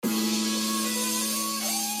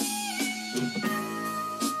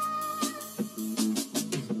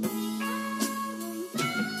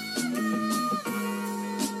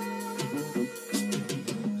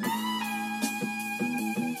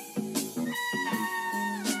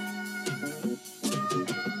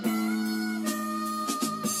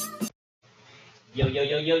Yo, yo,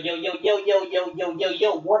 yo, yo, yo, yo, yo, yo, yo, yo, yo,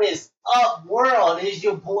 yo, what is up, world? It is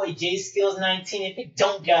your boy J Skills 19. If it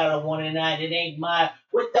don't got a 1 and 9, it ain't mine.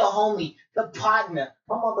 With the homie, the partner,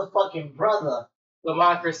 my motherfucking brother.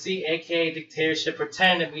 Democracy, aka dictatorship,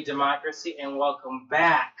 pretend to be democracy, and welcome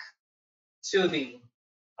back to the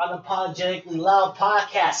Unapologetically Loud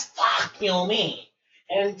Podcast. Fuck you, me.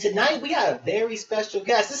 And tonight we got a very special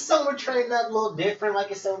guest. This summer trading up a little different.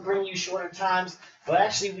 Like I said, we're bringing you shorter times. But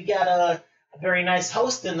actually, we got a very nice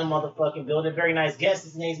host in the motherfucking building. A very nice guest.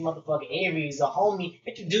 His name's motherfucking Avery. He's a homie.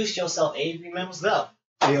 Introduce yourself, Avery, man. What's up?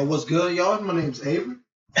 Hey, yo, what's good, y'all? My name's Avery,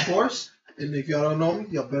 of course. And if y'all don't know me,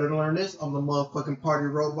 y'all better learn this. I'm the motherfucking party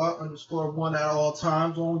robot _1 at all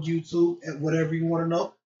times on YouTube and whatever you want to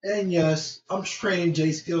know. And yes, I'm training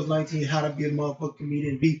J Skills 19 how to be a motherfucking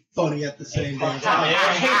comedian and be funny at the same time.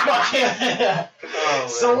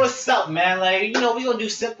 So what's up, man? Like, we gonna do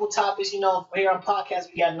simple topics. Here on podcast,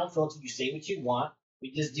 we got no filter. You say what you want. We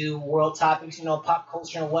just do world topics, pop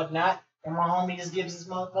culture and whatnot. And my homie just gives his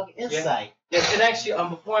motherfucking insight. Yes, and actually,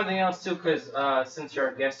 before anything else too, because since you're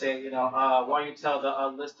a guest here, why don't you tell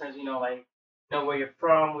the listeners, where you're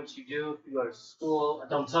from, what you do, if you go to school.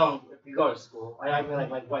 Don't tell them if you go to school. I mean,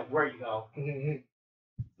 like where you go. I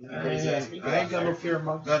ain't got no fear of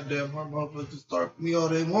my goddamn heart. Motherfuckers start me all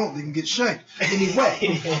they want. They can get shanked.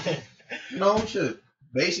 Anyway, shit.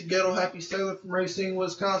 Basic ghetto happy sailor from Racine,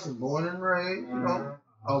 Wisconsin. Born and raised, I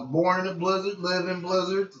was born in a blizzard, live in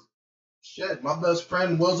blizzards. Shit, my best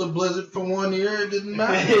friend was a blizzard for 1 year. It didn't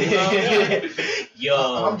matter. Yo.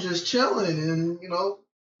 I'm just chilling and,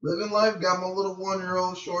 living life. Got my little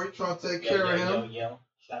 1-year-old shorty trying to take care of him. Yo.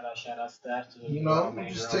 Shout out to that.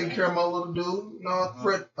 Just taking care of my little dude. I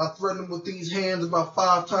threaten him with these hands about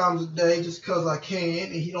 5 times a day just because I can,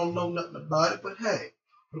 and he don't know nothing about it. But hey,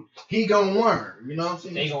 he gonna learn. You know what I'm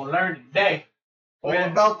saying? They gonna learn today. All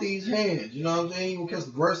about these hands, you know what I'm saying? Because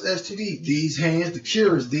the worst STD, these hands. The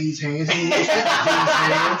cure is these hands. These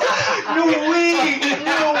hands. No way.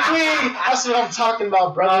 That's what I'm talking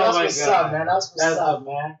about, brother. That's what's up, man. That's what's up,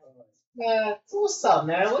 man. Man, so what's up,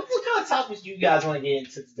 man? What kind of topics do you guys want to get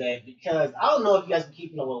into today? Because I don't know if you guys been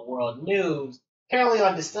keeping up with world news. Apparently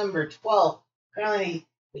on December 12th, the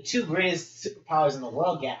two greatest superpowers in the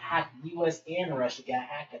world got hacked. The U.S. and Russia got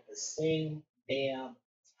hacked at the same damn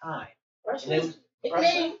time. Russia,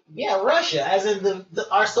 as in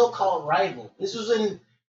our so-called rival. This was it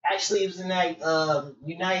was in that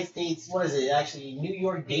United States, what is it? Actually, New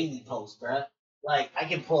York Daily Post, bruh. Like, I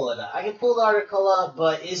can pull it up. I can pull the article up,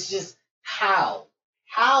 but it's just how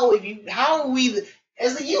are we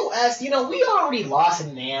as the U.S. We already lost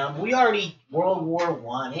in NAM. We already World War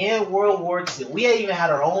I and World War II. We ain't even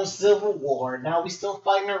had our own civil war. Now we still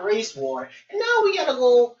fighting a race war, and now we gotta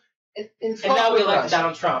go. And now we elect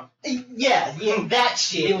Donald Trump. Yeah, that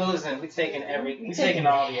shit. We losing. We taking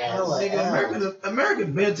all the L's.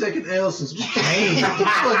 American been taking L's since we came. What the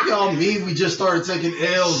fuck y'all mean we just started taking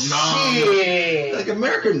L's? Nah. Shit. Like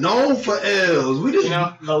America known for L's. We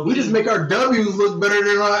just make our W's look better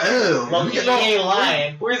than our L's. You ain't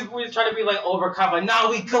lying. We're trying to be like overconfident.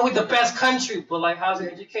 No, we go with the best country, but like how's the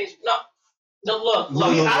education? No, look. I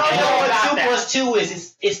don't know what 2 plus 2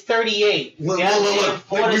 is. It's 38. Look.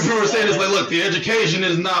 People were saying this, look, the education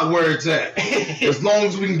is not where it's at. As long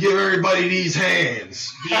as we can give everybody these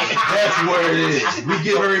hands. That's where it is. We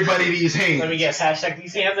give everybody these hands. Let me guess, hashtag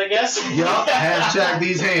these hands, I guess? Yup, hashtag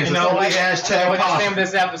these hands. Hashtag what's the name of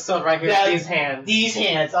this episode right here? These hands. These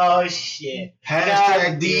hands. Oh, shit.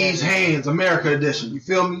 Hashtag these hands, America edition. You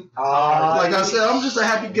feel me? Like I said, I'm just a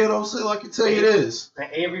happy ghetto so I can tell you this.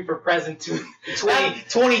 Avery for president too.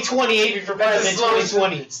 2020, Avery for president,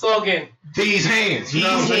 2020. Slogan. These hands. These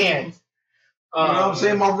hands. You know what I'm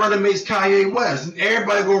saying? My running mate's Kanye West. And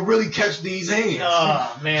everybody gonna really catch these hands.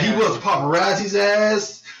 Oh, man. He was paparazzi's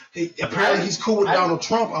ass. Apparently he's cool with Donald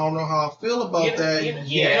Trump. I don't know how I feel about that.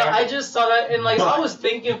 I just saw that, and I was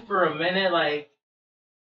thinking for a minute,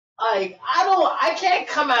 I can't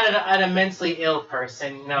come at a mentally ill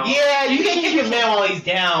person, Yeah, you can't keep your man while he's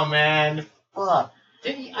down, man. Fuck.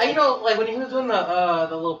 When he was doing the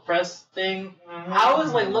little press thing, I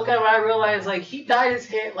was looking at him, I realized he dyed his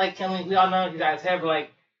hair, we all know he dyed his hair, but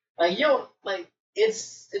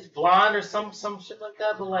it's blonde or some shit like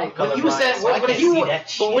that, but when he was saying,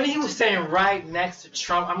 when he was saying right next to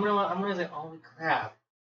Trump, I'm realizing, holy crap,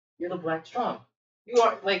 you're the Black Trump. You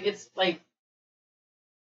are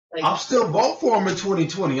I'll still vote for him in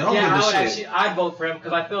 2020. I don't give a shit. I'd vote for him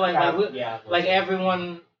because I feel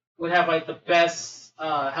everyone would have the best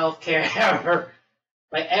healthcare ever.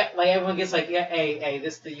 Everyone gets hey,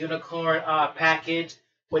 this is the unicorn package.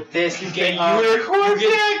 With this, you get unicorn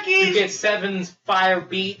package. You get 7 fire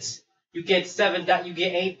beats. you get you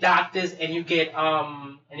get 8 doctors, and you get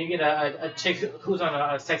a chick who's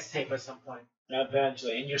on a sex tape at some point.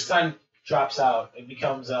 Eventually, and your son drops out. It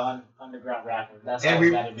becomes an underground rapper. That's how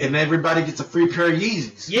it's gotta be. And everybody gets a free pair of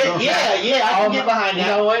Yeezys. Yeah. I can get behind that.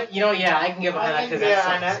 You know what? Yeah, I can get behind that because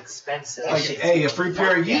that's expensive. Like, hey, a free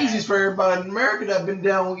pair of Yeezys for everybody in America that's been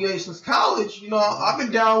down with Ye since college. I've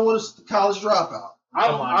been down with a college dropout.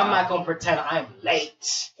 I'm not gonna pretend I'm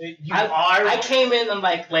late. You are. I came in on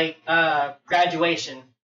like late graduation.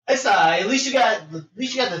 It's at least you got the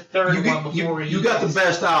third one before you got the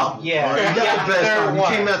best album. Yeah, right? You got the best album. You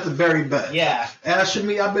one. came out the very best. Yeah. As for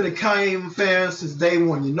me, I've been a Kanye fan since day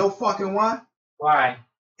one. You know fucking why? Why?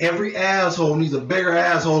 Every asshole needs a bigger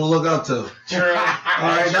asshole to look up to. True. All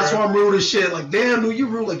right, that's why I'm rude as shit. Like, damn, dude, you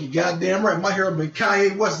rude like you goddamn right. My hero been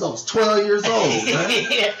Kanye West since I was 12 years old,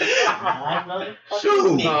 man.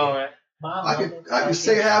 Shoot. I can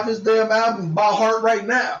say half his damn album by heart right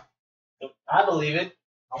now. I believe it.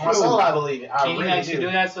 On my soul, I believe it. Can you actually do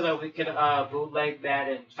that so that we can bootleg that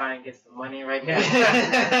and try and get some money right now?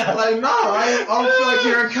 Like, no, I don't feel like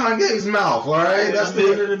hearing Kanye's mouth, all right? That's the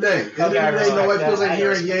end of the day. At the end of the day, nobody feels like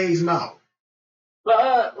hearing Ye's mouth.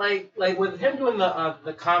 But, like with him doing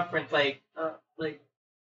the conference, because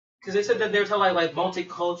they said that they were talking like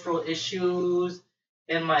multicultural issues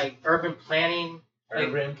and, like, urban planning.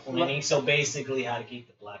 Urban planning, so basically how to keep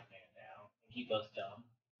the black man down, keep us dumb,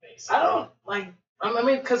 basically. I don't, I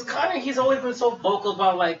mean, because Kanye, he's always been so vocal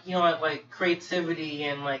about, like, creativity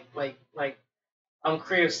and,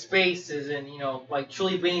 creative spaces and, like,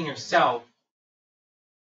 truly being yourself.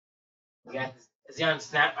 Is he on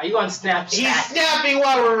Snap? Are you on Snapchat? He's snapping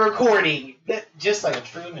while we're recording. Just like a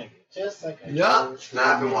true nigga. Just like a true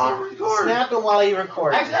snapping while we're recording. Snapping while he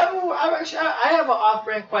recording. Actually, I have an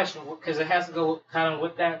off-brand question because it has to go kind of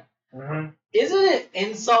with that. Mm-hmm. Isn't it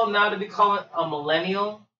insult now to be called a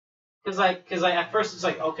millennial? Because at first it's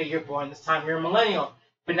like, okay, you're born this time, you're a millennial.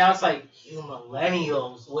 But now it's like, you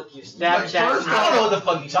millennials with your Snapchat. I don't know what the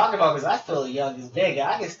fuck you talking about because I feel young as big.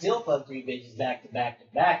 I can still fuck 3 bitches back to back to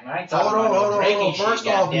back. And I ain't talking about no breaking shit. First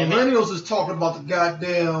off, millennials is talking about the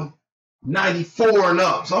goddamn 94 and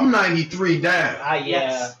up. So I'm 93 down.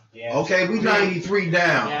 Yeah. Okay, we 93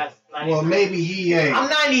 down. Yes, 93. Well, maybe he ain't. I'm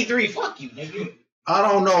 93. Fuck you, nigga. I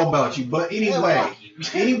don't know about you, but anyway,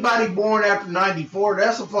 anybody born after 94,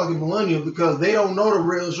 that's a fucking millennial because they don't know the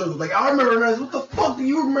real struggle. Like, I remember, what the fuck do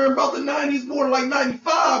you remember about the 90s born like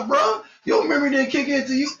 95, bro? Your memory didn't kick in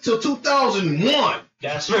till 2001.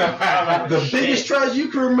 That's right. The biggest tragedy you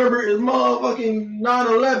can remember is motherfucking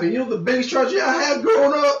 9/11. You know the biggest tragedy I had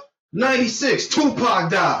growing up? 96.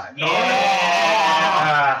 Tupac died.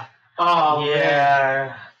 Yeah. Oh,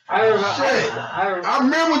 yeah. I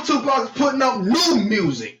remember when Tupac was putting up new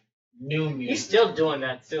music. He's still doing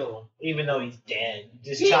that too, even though he's dead.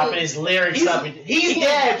 Just chopping his lyrics up. He's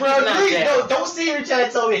dead, bro. No, don't sit here and try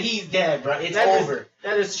to tell me he's dead, bro. It's over.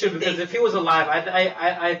 That is true because if he was alive,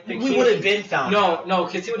 I think we would have been found. No,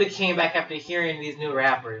 because he would have came back after hearing these new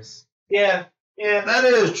rappers. Yeah, that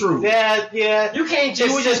is true. Yeah. You can't just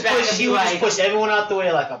he would just push everyone out the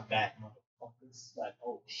way like a bat. Like,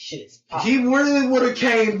 oh shit. He really would have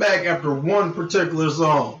came back after one particular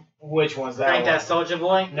song. Which one's that? Ain't that Soulja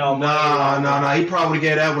Boy? No. He probably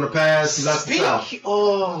gave that one a pass because that's the South.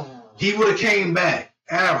 He would have came back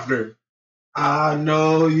after. I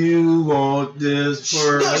know you want this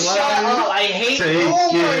for life. Shut up! I hate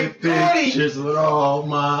taking pictures with all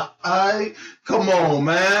my eyes. Come on,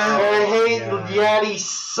 man. I hate Yachty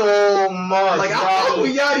so much. Like, I fuck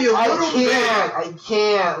with Yachty a little bit. I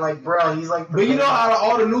can't. Like, bro, he's like. But you know, out of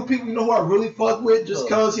all the new people, you know who I really fuck with, just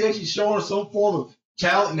cause he actually showing some form of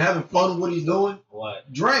talent and having fun with what he's doing.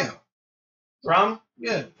 What? Dram.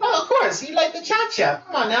 Yeah. Oh, of course. He like the chop chop.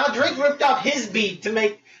 Come on now. Drake ripped off his beat to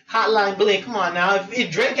make Hotline Bling. Come on now. If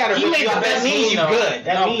Drake got to rip you off, that means you good.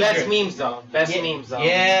 Best memes though.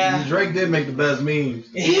 Yeah. Drake did make the best memes.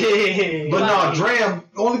 But no, Dram,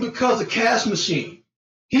 only because of Cash Machine.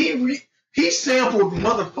 He sampled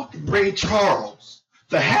motherfucking Ray Charles.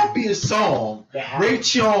 The happiest song Ray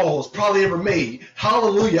Charles probably ever made.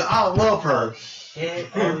 Hallelujah, I love her.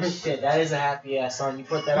 Oh shit, that is a happy ass song. You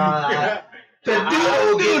put that on. Dude,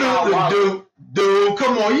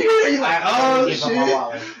 come on, you like, oh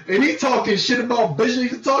shit. And he talking shit about bitches. He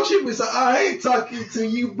can talk shit, but I ain't talking to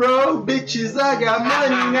you, bro. Bitches, I got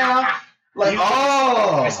money now. Like,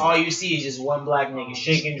 that's all you see is just one black nigga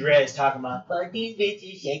shaking dreads, talking about fuck these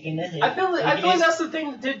bitches, shaking the head. I feel like that's the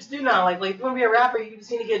thing to do now. Like if you want to be a rapper, you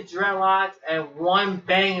just need to get dreadlocks and one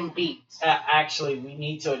banging beat. Actually, we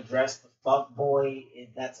need to address the fuck boy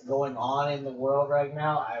that's going on in the world right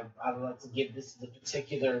now. I would like to give this to the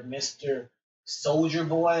particular Mr. Soldier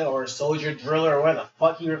Boy or Soldier Driller or whatever the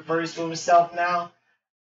fuck he refers to himself now.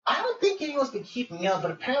 I don't think anyone's been keeping up,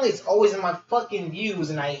 but apparently it's always in my fucking views,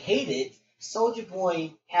 and I hate it. Soldier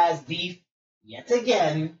Boy has beef yet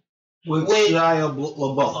again with Shia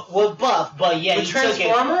LaBeouf. With Buff, but yeah, with he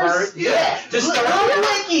Transformers? Took it yeah.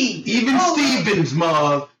 The Wiki. Even Stevens,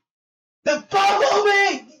 mug. The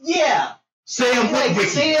Bumblebee. Yeah. Sam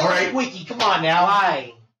Wiki. All right. Wiki. Come on now.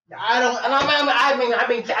 Why? I don't. And I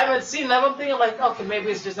haven't seen that. I'm thinking like, okay,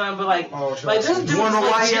 maybe it's just not, but like this dude. You wanna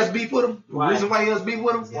know why he has beef with him? Why? The reason why he has beef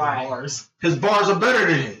with him? Why? His bars are better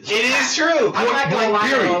than his. It is true. I'm not gonna lie,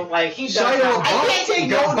 though, like he does. I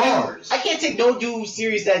can't take no dude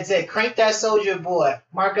serious that said crank that Soldier Boy,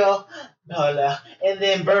 Marco. No, and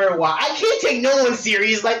then Birdwatch. I can't take no one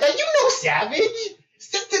serious like that. You know, Savage.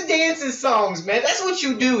 Stick to dancing songs, man. That's what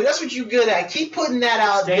you do. That's what you good at. Keep putting that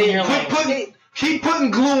out there. Keep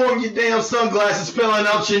putting glue on your damn sunglasses, spelling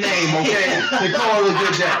out your name, okay? And call it a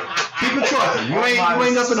good day. Keep it trucking. You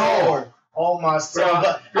ain't up in the hole. Oh my soul.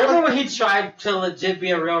 But remember when he tried to legit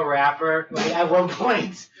be a real rapper at one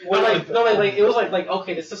point? It was like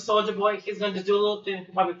okay, this is Soldier Boy. He's gonna just do a little thing,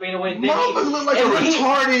 probably fade away. Motherfucker look like a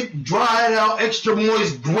retarded, dried out, extra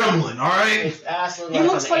moist gremlin. All right. His ass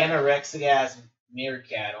looks like an anorexic ass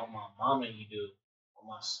meerkat. Oh my mama, you do. Oh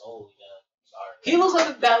my soul, yeah. He looks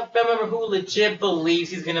like that member who legit believes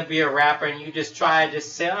he's gonna be a rapper, and you just try to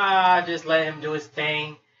just say, just let him do his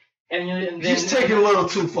thing, and then he's taking a little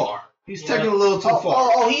too far. He's taking a little too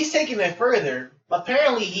far. Oh, he's taking it further.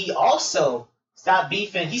 Apparently, he also stopped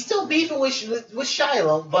beefing. He's still beefing with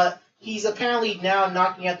Shiloh, but he's apparently now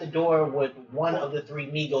knocking at the door with one of the three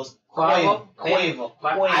Migos. Quavo.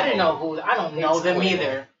 I didn't know who. I don't know them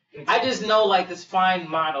either. I just know like this fine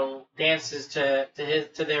model dances to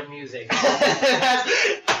their music.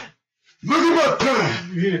 Look at my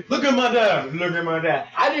dad. Look at my dad. Look at my dad.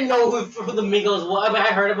 I didn't know who the Migos were. I mean,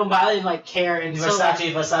 I heard of them, but I didn't like care. And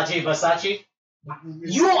Versace.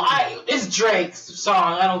 It's Drake's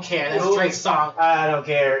song. I don't care. That's Drake's song. I don't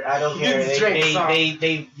care. It's Drake's song.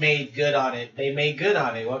 They made good on it.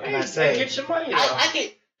 What can I say? Get your money. I can.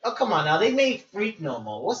 Oh, come on now. They made Freak No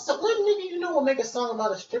More. What nigga you know will make a song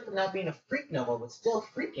about a stripper not being a freak no more, but still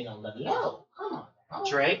freaking on the low? Come on now.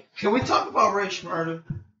 Drake? Can we talk about Ray Schmurda?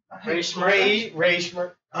 Ray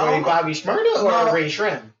Schmurda? Bobby Schmurda or Ray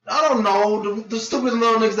Shrimp? I don't know. The stupid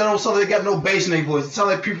little niggas that don't sound like they got no bass in their voice. It sound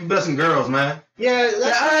like people besting girls, man. Yeah,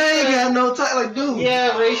 I ain't got no time. Like, dude.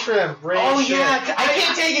 Yeah, Ray Shrimp. Yeah. I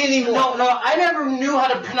can't take it anymore. No, I never knew how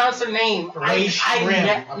to pronounce their name. Ray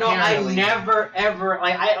Shrimp. I never ever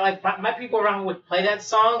my people around would play that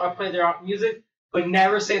song or play their music, but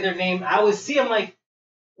never say their name. I would see them like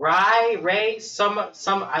Ray, some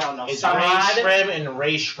I don't know. It's Ray Shrimp and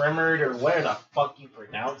Ray Shrimmerd or whatever the fuck you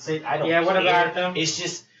pronounce it. I don't care. Yeah, what about them? It's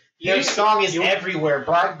just their song is everywhere.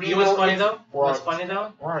 Black Beetle. You know what's funny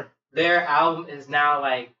though? What? Their album is now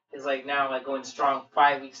going strong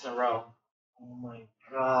 5 weeks in a row. Oh my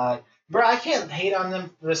god. Bro, I can't hate on them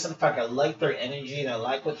for some fact. I like their energy and I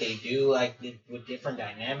like what they do, like with different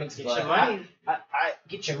dynamics. Get your money. I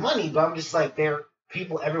get your money, but I'm just like, there are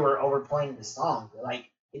people everywhere overplaying the song. Like,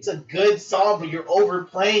 it's a good song, but you're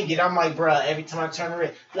overplaying it. I'm like, bruh, every time I turn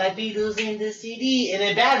around, Black Beatles in the CD, and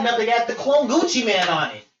then bad enough they got the Clone Gucci Man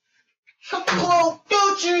on it. Clone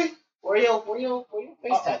Gucci! Where your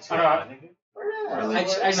face tattoo? Nigga? I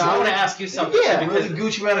want to ask you something. Yeah, really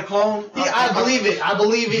Gucci Man a clone? Yeah, I believe it.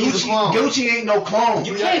 He's a clone. Gucci ain't no clone.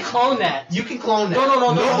 You can't clone that. You can clone that.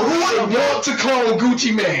 No. Who would want to clone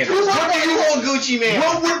Gucci Man? Who would want to clone Gucci Man?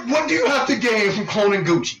 What do you have to gain from cloning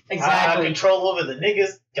Gucci? Exactly. Control over the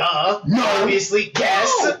niggas. Duh. No. Obviously,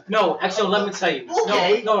 yes. No, actually, let me tell you.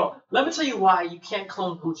 Okay. No. Let me tell you why you can't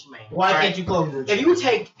clone Gucci Man. Why can't you clone Gucci? If you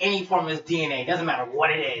take any form of his DNA, doesn't matter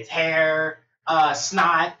what it is, hair,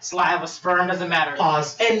 snot, saliva, sperm, doesn't matter.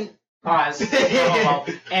 Pause. And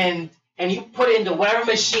you put it into whatever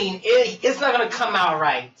machine, it's not gonna come out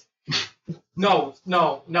right. No.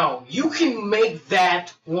 You can make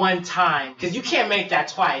that one time, because you can't make that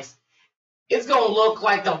twice. It's gonna look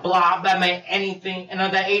like the blob that made anything, and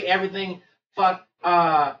that ate everything. Fuck,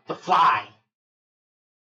 the Fly.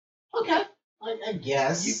 Okay, I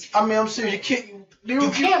guess. I'm serious.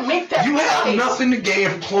 You can't make that. You have nothing to gain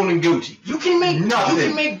from cloning Gucci. You can make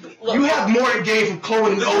nothing. You have more to gain from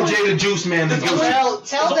cloning OJ the Juice Man than Gucci. Well,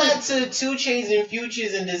 tell that to 2 Chainz and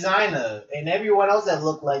Futures and Designer and everyone else that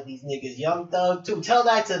look like these niggas. Young Thug too. Tell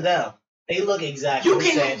that to them. They look exactly You the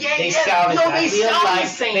can- same. yeah, They yeah. sound No, they exactly sound the alike.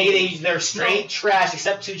 same. They're straight trash,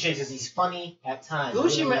 except 2 Chainz because he's funny at times.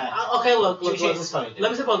 Gucci Really Mane. not. Okay, look. 2 Chainz is funny.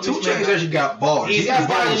 Let me say about 2 Gucci Chainz Mane. actually got bars. He's got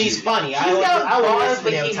bars and bullshit. he's funny. He's got will bars, listen but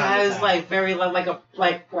to him he time to has time. like very like a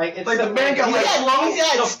like it's Like, the man got, He's like,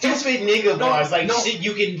 got No, stupid nigga bars, like no. shit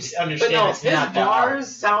you can understand. But no, it's his not that hard. bars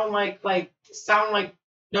sound like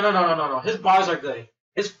no. His bars are good.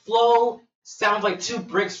 His flow sounds like 2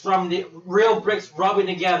 bricks from the real bricks rubbing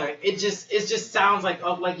together. It just sounds like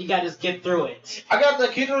you gotta just get through it. I got the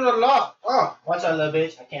key to the lock. Oh, watch out, little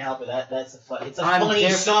bitch. I can't help it. That's a fun. It's a I'm funny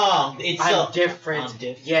song. I'm different. I'm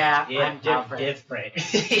different. Yeah, Yeah, I'm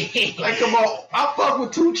different. Like, come on, I fuck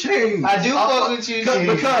with 2 Chainz. I do fuck with 2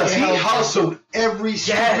 Chainz. Because he Yeah. hustled every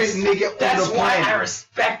stupid Yes, nigga that's on the why I planet.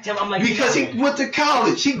 respect him. I'm like Because he went to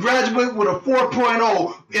college. He graduated with a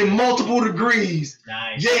 4.0 in multiple degrees.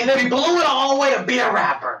 Nice. Yeah, and then blew it all the way to be a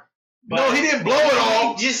rapper. No, he didn't blow it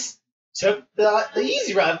all. He just took the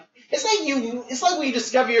easy route. It's like when you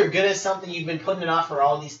discover you're good at something, you've been putting it off for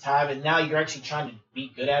all this time, and now you're actually trying to be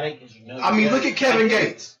good at it because you know. I mean, look at Kevin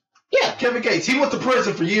Gates. Yeah. Kevin Gates. He went to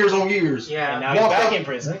prison for years on years. Yeah. And now he's Walked back out- in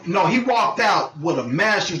prison. No, he walked out with a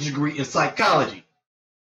master's degree in psychology.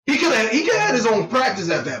 He could have had his own practice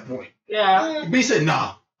at that point. Yeah. But he said,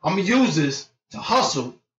 "Nah, I'm gonna use this to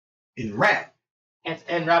hustle and rap."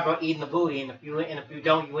 And rap about eating the booty, and if you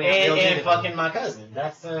don't, you ain't real And nigga. fucking my cousin.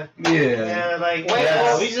 That's Yeah. like Wait,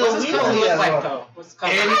 yeah, what's his cousin look like though? What's his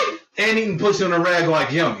cousin? And eating pussy on a rag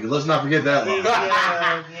like yummy. Let's not forget that line.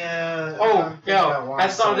 yeah. Oh, yo, I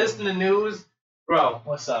saw this in the news, bro.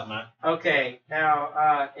 What's up, man? Okay,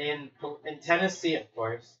 now in Tennessee, of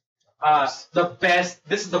course, this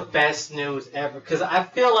is the best news ever because I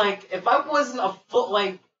feel like if I wasn't a foot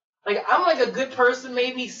like I'm like a good person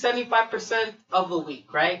maybe 75% of the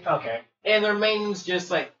week, right? Okay. And the remaining's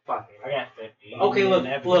just like fuck it. I got 50. Okay, and look,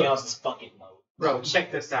 everything else is fucking low. Bro,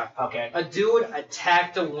 check this out. Okay. A dude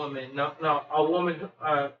attacked a woman.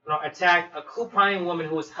 Attacked a couponing woman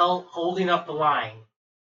who was holding up the line.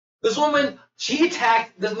 This man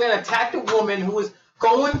attacked a woman who was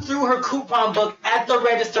going through her coupon book at the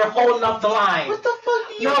register, holding up the line. What the fuck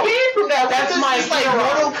do you No, mean from that? that's my like hero.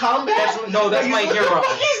 Mortal Kombat? That's my hero. What the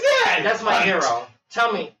fuck is that? That's my hero.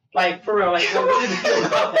 Tell me, like for real, like Come what did you feel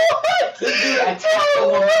about that? What? This dude attacked a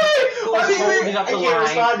woman who was holding up the I can't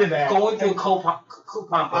respond to line, that. going through a coupon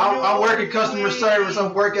book. I work in customer service.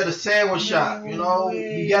 I work at a sandwich shop. You know,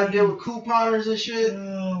 you gotta deal with couponers and shit.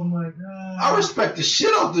 Oh my god. I respect the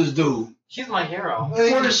shit out this dude. He's my hero.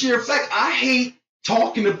 For the sheer fact, I hate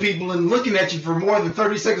talking to people and looking at you for more than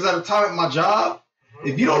 30 seconds at a time at my job.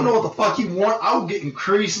 If you don't know what the fuck you want, I will get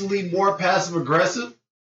increasingly more passive aggressive.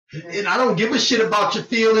 And I don't give a shit about your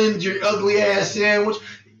feelings, your ugly ass sandwich.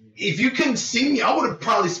 If you couldn't see me, I would have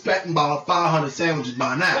probably spent about 500 sandwiches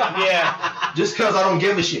by now. Yeah. Just because I don't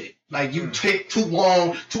give a shit. Like, you take too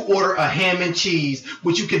long to order a ham and cheese,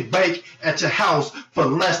 which you could bake at your house for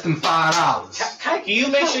less than $5. Can you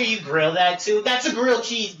make sure you grill that too? That's a grilled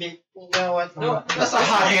cheese, bitch. You know what? No, That's a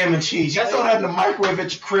hot ham and cheese. You throw that in the microwave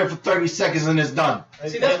at your crib for 30 seconds and it's done.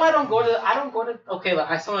 See, that's why I don't go to. Okay, look,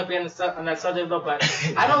 I still want to be on that subject though, but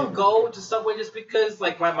I don't go to Subway just because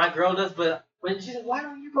like my girl does. But when she said, "Why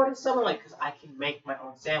don't you go to Subway?" Like, because I can make my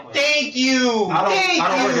own sandwich. Thank you. I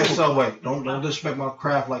don't work at Subway. Don't disrespect my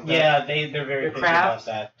craft like that. Yeah, they're very Your picky craft? about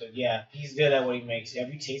that. But yeah, he's good at what he makes.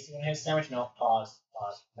 Have you tasted one of his sandwich? No, pause.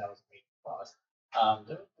 That was great. Pause.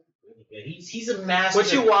 They're really good. He's a master.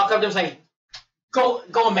 But you walk up to him and say, "Go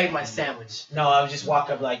and make my sandwich." No, I would just walk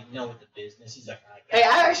up like, with the business. He's like, Hey,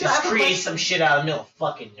 I actually just have a create question. some shit out of the middle of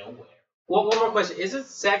fucking nowhere. One more question: is it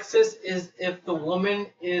sexist if the woman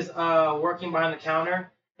is working behind the counter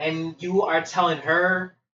and you are telling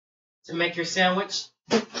her to make your sandwich?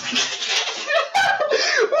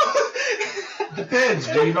 Depends.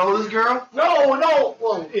 Do you know this girl? No.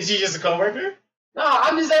 Well, Is he just a coworker? no.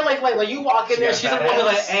 I'm just saying, like you walk in She there, got she's fat a woman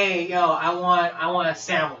like, ass? "Hey, yo, I want a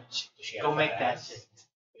sandwich. Does she have Go a make fat that ass? shit."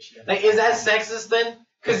 Does she have Like, a is fat that ass? sexist then?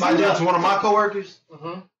 Because If I do it to one of my coworkers,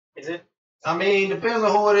 Is it? I mean, depends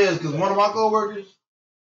on who it is. Because one of my coworkers,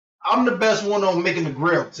 I'm the best one on making the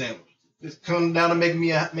grilled sandwich. It's coming down to making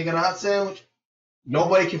a hot sandwich.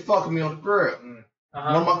 Nobody can fuck with me on the grill.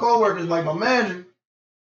 One of my coworkers, like my manager,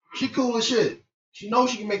 she cool as shit. She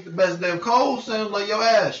knows she can make the best damn cold sandwich. Like, yo,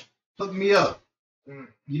 Ash, hook me up.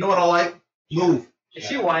 You know what I like? Move. Is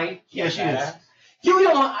she white? Yeah, she is. Ass? You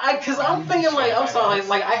know, because I'm thinking like, I'm sorry,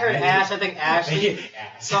 like I heard Ash. I think Ashley.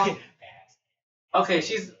 Ass. So- Ass. Okay,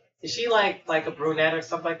 is she like a brunette or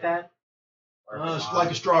something like that? It's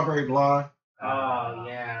like a strawberry blonde. Oh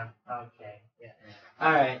yeah. Okay. Yeah.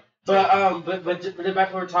 All right. But back to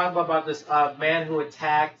what we were talking about this man who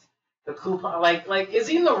attacked the coupon. Like, is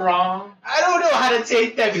he in the wrong? I don't know how to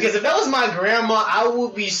take that because if that was my grandma, I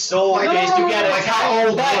would be so pissed. You gotta like how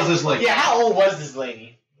old was this lady? Yeah, how old was this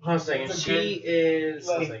lady? I was saying she is.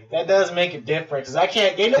 That does make a difference. Cause I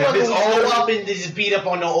can't. They know what to go up and just beat up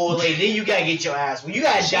on the old lady. Then you gotta get your ass. Well, you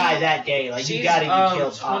gotta die that day. Like you gotta get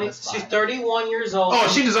killed. 20, she's 31 years old. Oh,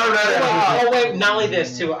 she deserved that. Oh wait, not only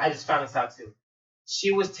this too. I just found this out too.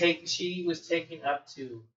 She was taking up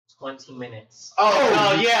to 20 minutes.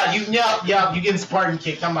 Oh yeah, you getting Spartan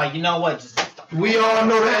kicked. I'm like, you know what? We all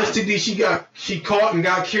know the STD she caught and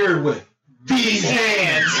got cured with. These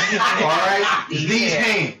hands. Alright? These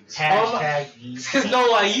hands. Hashtag these. Cause no,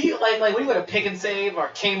 like you like when you go to Pick and Save or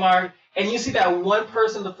Kmart and you see that one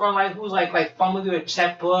person in the front line who's like fumbling through a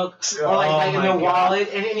checkbook or like in their wallet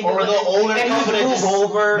and or the older couple that move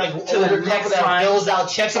over like to the next line. Fills out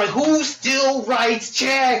checks. I'm like, who still writes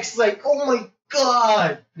checks? Like, oh my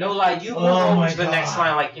god. No, like you move over to the next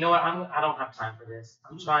line. Like, you know what? I don't have time for this.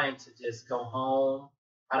 I'm trying to just go home.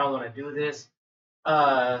 I don't want to do this.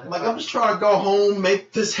 I'm just trying to go home,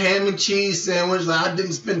 make this ham and cheese sandwich that I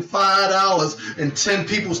didn't spend $5 and 10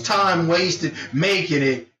 people's time wasted making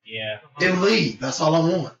it. Yeah. And leave. That's all I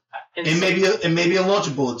want. And maybe a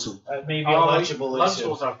Lunchable or two. Maybe a Lunchable or two.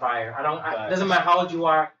 Lunchables are fire. Doesn't matter how old you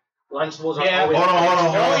are. Lunchables are always. Hold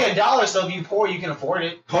on. They're only $1, so if you poor, you can afford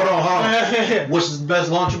it. Hold on. What's the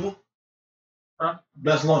best Lunchable? Huh?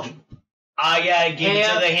 Best Lunchable. I gotta give it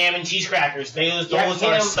to the ham and cheese crackers. Those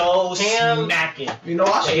are so smacking. You know,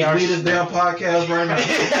 I should leave this damn podcast right now.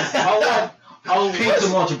 Pizza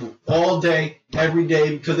Lunchable all day, every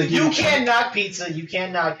day because they give you can't knock pizza. You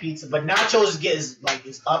can't knock pizza, but nachos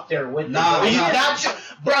is up there with bro.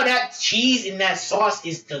 That cheese and that sauce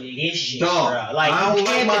is delicious. Bro. Like I don't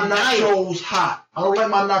like my nachos hot. I don't like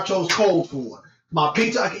my nachos cold for one. My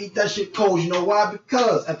pizza, I can eat that shit cold. You know why?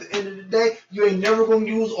 Because at the end of the day, you ain't never gonna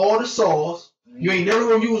use all the sauce. You ain't never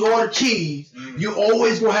gonna use all the cheese. You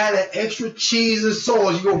always gonna have that extra cheese and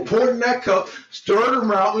sauce. You gonna pour it in that cup, stir it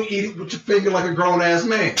around, and eat it with your finger like a grown ass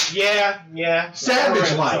man. Yeah.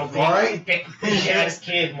 Savage life, all right. As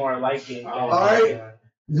kid, more like it. All right.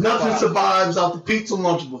 Nothing survives out the pizza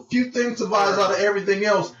Lunchable. Few things survives out of everything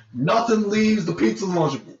else. Nothing leaves the pizza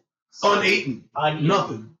Lunchable uneaten.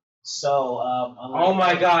 Nothing. So, oh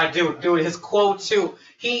my god, dude, his quote too.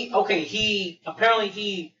 He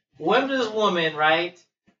apparently went to this woman, right?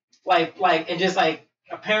 Like, and just like,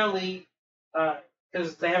 apparently,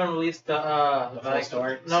 because they haven't released the full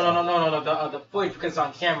story. No, the footage because it's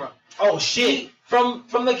on camera. Oh shit! From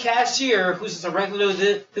the cashier, who's just a regular.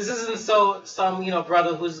 This isn't some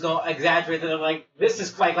brother who's gonna exaggerate. That like this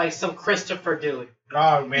is like some Christopher dude.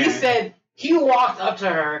 Oh man! He said he walked up to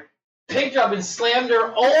her, picked her up and slammed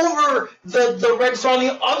her over the register on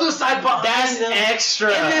the other side behind him. That's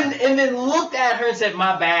extra. And then looked at her and said,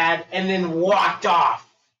 "My bad," and then walked off.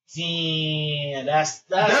 Damn, that's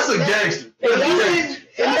a gangster.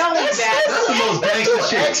 And not only that, that's the most gangster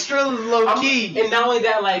shit. Extra low key. And not only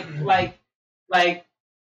that, like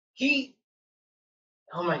he.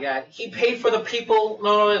 Oh my god, he paid for the people.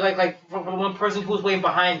 No, like for the one person who was waiting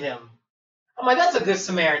behind him. I'm like, that's a good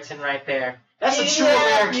Samaritan right there. That's a true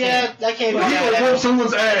American. Yeah, that can't be. He gonna whoop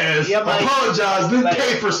someone's ass, apologize, then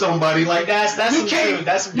pay for somebody. Like that's you can't.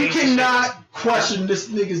 That's you cannot question this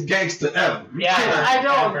nigga's gangster ever. Yeah, I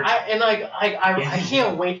know. I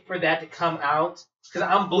can't wait for that to come out because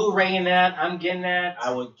I'm Blu-raying that. I'm getting that.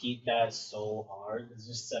 I would keep that so hard. It's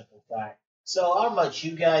just a simple fact. So I don't know about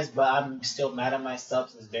you guys, but I'm still mad at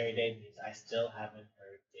myself to this very day because I still haven't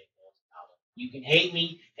heard J. Cole's album. You can hate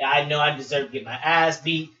me. I know I deserve to get my ass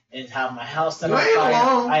beat and have my house set on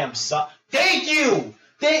fire. I am so. Thank you.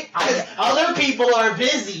 Other people are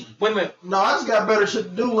busy. Wait a minute. No, I just got better shit to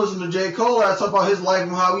do. Listen to J. Cole. I talk about his life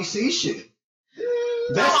and how he sees shit.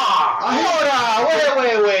 Hold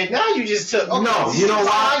on. Wait. Now you just took. Okay, no, you know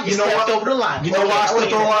why? You know what? Over the line. You know why I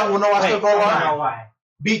stepped over the line? You know why I stepped over the line? Why?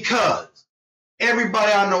 Because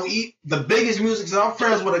everybody I know, the biggest music, so I'm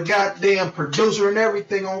friends with a goddamn producer and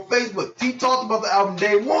everything on Facebook. He talked about the album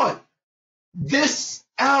day one. This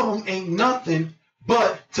album ain't nothing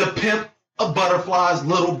but To Pimp a Butterfly's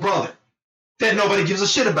little brother that nobody gives a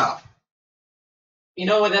shit about. You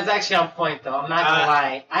know what? That's actually on point, though. I'm not gonna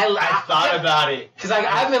lie. I thought about it because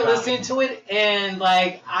I've been listening to it, and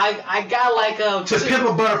like I got like a To Pimp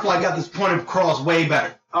a Butterfly got this point across way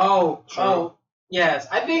better. Oh, yes.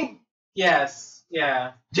 I think yes,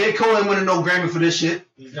 yeah. J. Cole ain't winning no Grammy for this shit.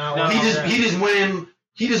 He's not. He just winning.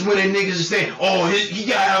 He just winning niggas just saying, oh, he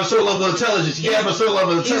got to have a certain level of intelligence. He have a certain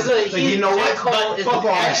level of intelligence. You know what? J. Cole is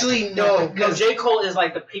actually no. J. Cole is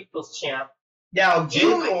like the people's champ. Now, J.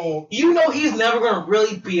 Cole, you know he's never gonna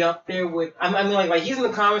really be up there with. I mean, like he's in the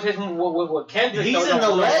conversation with Kendrick. he's in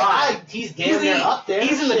the he's damn near up there.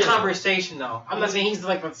 He's in the conversation though. I'm not saying he's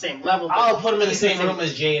like on the same level. I'll put him in the same room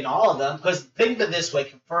as Jay and all of them. Because think of it this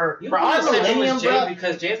way: for our millennium, bro,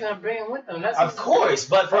 because Jay's gonna bring him with him. That's of course.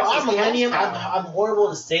 But for our millennium, I'm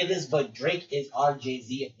horrible to say this, but Drake is our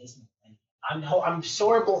Jay-Z at this moment. I'm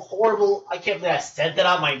horrible. I can't believe I said that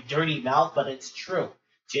out my dirty mouth, but it's true.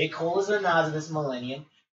 J. Cole is a Nas of this millennium.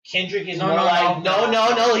 Kendrick is more like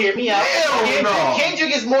no. Hear me out.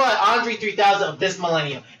 Kendrick is more like Andre 3000 of this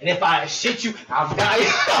millennium. And if I shit you, I'm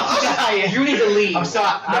dying. You need to leave. I'm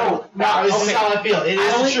sorry. No. This is how I feel. It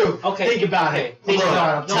is true. Okay. Think about it.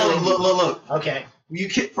 Look. Okay.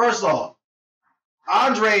 First off,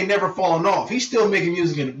 Andre ain't never fallen off. He's still making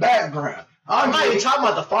music in the background. I'm not even talking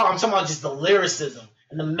about the fall. I'm talking about just the lyricism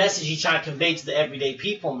and the message he's trying to convey to the everyday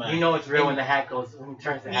people, man. You know it's real when the hat goes, when he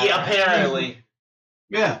turns the hat. Yeah, apparently.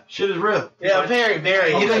 Yeah, shit is real. Yeah,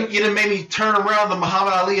 very. You didn't make me turn around the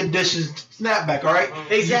Muhammad Ali edition snapback, all right?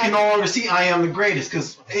 Exactly. You can no longer see I Am the Greatest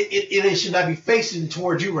because it should not be facing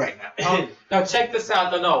towards you right now. Now check this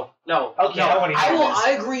out. No. Okay, no,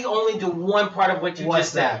 I agree only to one part of what you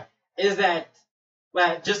just said. Is that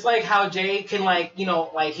just like how Jay can he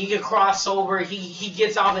can cross over, he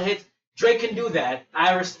gets all the hits. Drake can do that.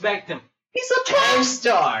 I respect him. He's a pop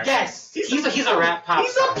star. Yes. He's a rap pop star.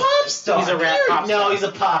 He's a pop star. He's a rap pop star. No, he's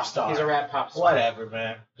a pop star. He's a rap pop star. Whatever,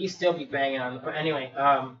 man. He still be banging on. But anyway,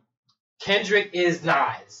 Kendrick is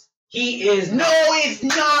Nas. He is. No, it's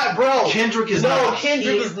not, bro. Kendrick is Nas. No,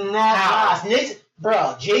 Kendrick is not Nas.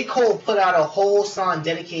 Bro, J. Cole put out a whole song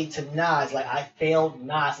dedicated to Nas, like I failed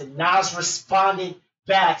Nas, and Nas responded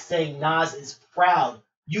back saying Nas is proud.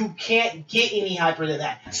 You can't get any hyper than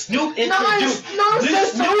that. Snoop introduced.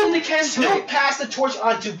 Snoop passed the torch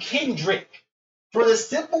on to Kendrick for the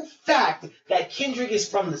simple fact that Kendrick is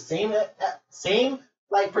from the same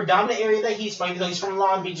like predominant area that he's from. Even though he's from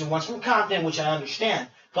Long Beach and one's from Compton, which I understand,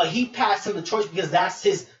 but he passed him the torch because that's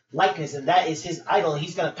his likeness and that is his idol. And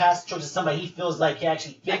he's gonna pass the torch to somebody he feels like he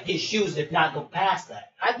actually fit his shoes, if not go past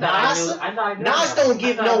that. Nas don't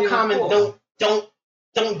give no comment.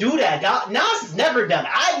 Don't do that. Nas has never done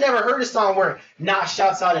it. I've never heard a song where Nas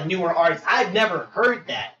shouts out a newer artist. I've never heard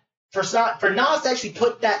that. For Nas to actually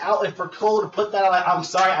put that out and for Cole to put that out like, I'm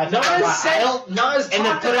sorry, I know my idol. Nas and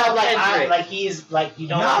then put out like he's like, you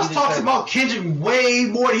know. Nas talks about Kendrick way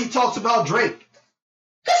more than he talks about Drake.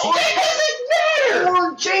 Because it doesn't matter.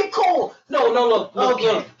 Or J. Cole. No, look.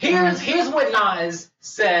 Here's what Nas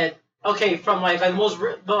said. Okay, from like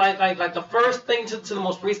the first thing to the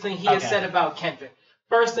most recent thing he has said about Kendrick.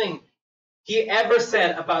 First thing he ever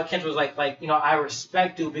said about Kendrick was I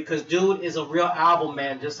respect dude because dude is a real album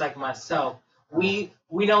man just like myself. We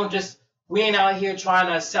ain't out here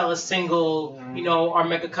trying to sell a single, or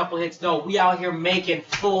make a couple hits. No, we out here making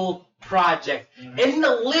full project. And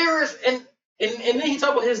the lyrics and then he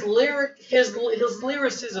talked about his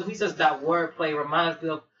lyricism. He says that wordplay reminds me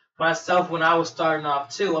of myself when I was starting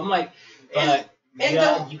off too. I'm like,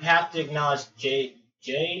 you have to acknowledge Jay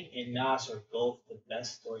and Nas are both the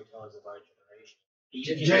best storytellers of our generation.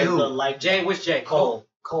 Jay, which Jay? Cole,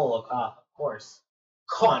 of course.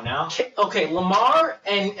 Come on now. Okay, Lamar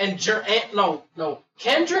and Kendrick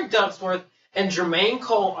Ducksworth and Jermaine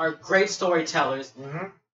Cole are great storytellers. Mm-hmm.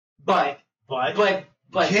 But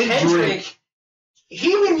Kendrick, he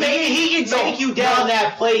can take you down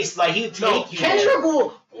that place. Like he take you. Kendrick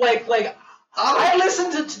will I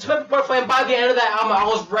listened to Pepper Flame. By the end of that album, I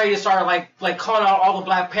was ready to start like calling out all the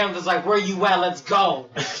Black Panthers. Like, where you at? Let's go.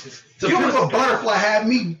 The Pimp a Butterfly had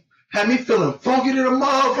me feeling funky to the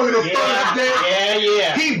motherfucker the first day.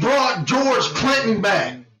 Yeah. He brought George Clinton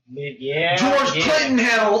back. Yeah. George Clinton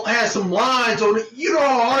had some lines on it. You know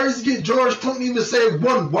how hard it is to get George Clinton even say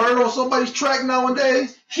one word on somebody's track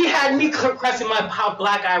nowadays? He had me caressing how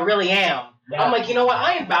black I really am. Yeah. I'm like, you know what?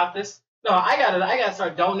 I ain't about this. No, I gotta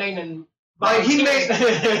start donating. Like he made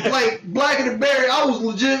like Black and the Berry. I was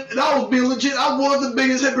legit, and I was being legit. I was the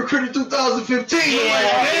biggest hypocrite in 2015.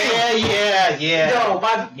 Yeah. Bro,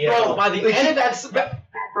 by the end of that,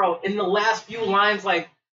 bro, in the last few lines, like,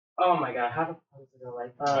 oh my god, how the fuck is it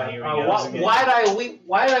like? Why did I weep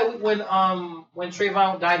when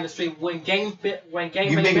Trayvon died in the street? When gang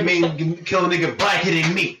you make me kill a nigga blacker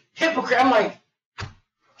than me. Hypocrite. I'm like,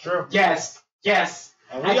 true. Yes.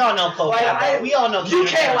 And we all know Pope. We all know you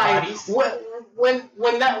can't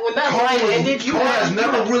when that line ended, you Cole had has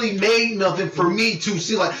never really made nothing for me to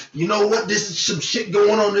see, like, you know what, this is some shit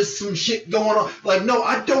going on, this is some shit going on. Like, no,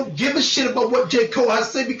 I don't give a shit about what J. Cole has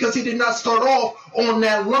to say because he did not start off on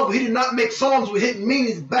that level. He did not make songs with hidden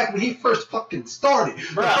meanings back when he first fucking started.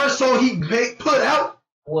 Bruh. The first song he put out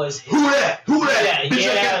was Who that? Yeah, Bitch,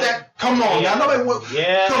 I got that. Come on now. Nobody want,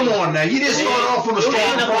 come on now. He didn't start off from a strong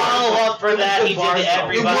bar. Follow up for that, he did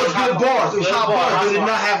everybody. It was good bars. It was hot bars, but it did bars.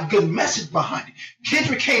 not have a good message behind it.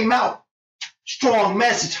 Kendrick came out, strong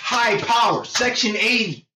message, high power, Section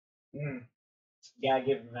 80. Yeah, I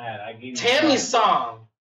give him that. I give him Tammy's song.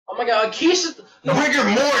 Oh my God, Keisha. No. Rigor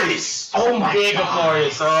Mortis. Oh my Rigor God.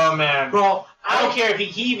 Mortis. Oh man, bro. I don't care if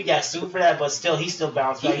he even got sued for that, but still, he still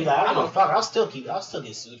bounced back. He's like, I don't fuck. I'll still get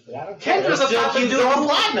sued for that. Kendrick's the type of dude going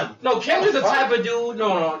platinum. No, Kendrick's the type of dude.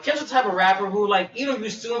 No. Kendrick's the type of rapper who, like, even if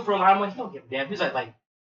you sue him for a line, he don't give a damn. He's like,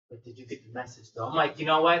 but did you get the message though? I'm like, you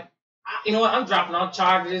know what? I'm dropping all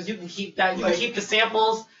charges. You can keep that. You can keep the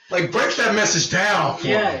samples. Like, break that message down.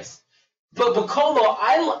 Yes. But Colo,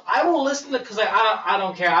 I will listen to, because like I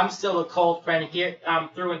don't care. I'm still a Cole fan here,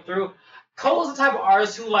 through and through. Colo's the type of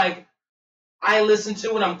artist who, like, I listen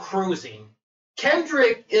to when I'm cruising.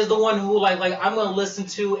 Kendrick is the one who like I'm gonna listen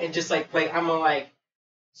to and just I'm gonna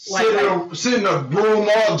sit in a room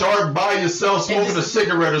all dark by yourself, smoking a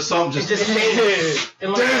cigarette or something. Just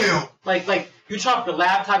and damn. Like you turn off your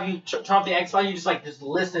laptop, you turn off the Xbox, you just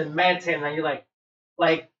listen and meditate, and you're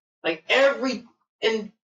like every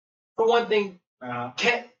and for one thing,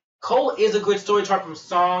 Cole is a good storyteller from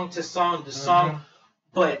song to song to song,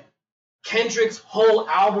 but Kendrick's whole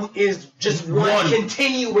album is just one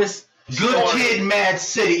continuous Good Kid, Mad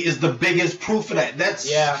City is the biggest proof of that. That's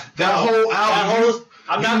that whole album.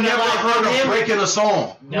 I'm not never heard of breaking a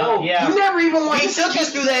song. No, you never even want. He took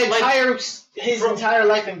us through that his entire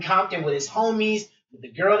life in Compton with his homies, with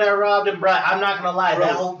the girl that robbed him, bro. I'm not gonna lie,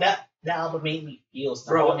 that album made me feel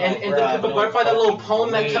something. Bro, and the part that little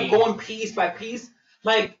poem that kept going piece by piece,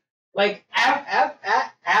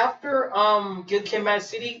 after Good Kid, Mad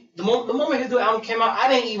City, the moment his new album came out, I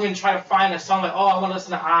didn't even try to find a song like, oh, I want to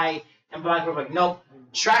listen to I and Black Girl. Like, nope,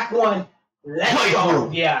 track one, let's go.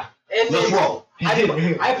 Yeah, and let's roll.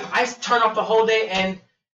 I turned off the whole day, and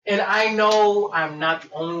I know I'm not the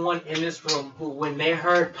only one in this room who, when they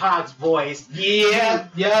heard Pod's voice, you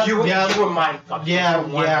were mind fucked. Yeah,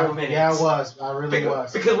 I was. I really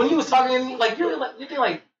was. Because when he was talking to me, you think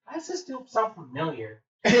why does this dude sound familiar?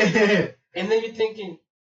 And then you're thinking,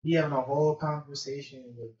 you having a whole conversation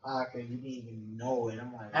with Pac and you didn't even know it.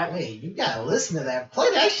 I'm like, wait, you gotta listen to that. Play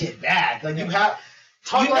that shit back. Like, you have.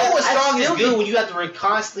 You know what song is good when you have to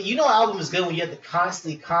constantly. You know, album is good when you have to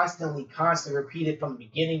constantly repeat it from the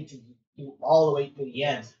beginning to all the way to the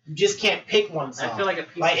end. You just can't pick one song. I feel like a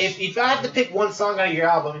piece if I have to pick one song out of your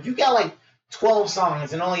album, if you got 12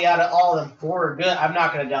 songs and only out of all of them 4 are good, I'm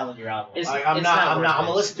not gonna download your album. I'm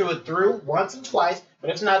gonna listen to it through once and twice. But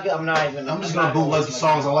if it's not good, I'm just gonna bootleg the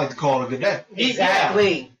songs I like to call it a good day.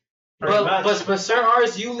 Exactly. But certain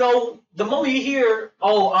artists, the moment you hear,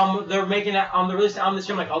 they're making that they're releasing the album this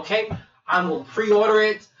year, I'm like, okay, I'm gonna pre-order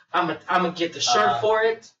it. I'm gonna get the shirt for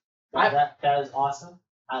it. That is awesome.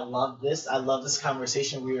 I love this. I love this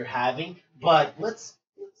conversation we were having. But let's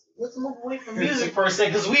move away from music for a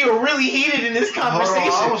second, because we were really heated in this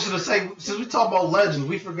conversation. Hold on, I was going to say, since we talk about legends,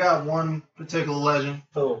 we forgot one particular legend.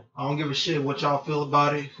 Who? I don't give a shit what y'all feel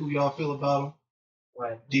about it, who y'all feel about him.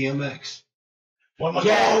 What? DMX. What my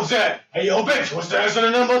dog's at? Hey, yo, bitch, what's the answer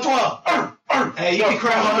to number 12? Hey, you can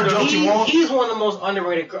cry 100, don't you want? He's one of the most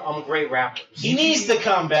underrated great rappers. He needs to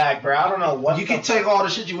come back, bro. I don't know what. You can take all the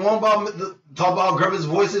shit you want about talk about Grubba's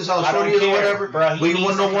voices, how short he is or whatever. Bro, but you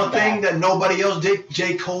want to know one thing that nobody else did?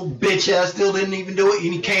 J. Cole, bitch ass, still didn't even do it,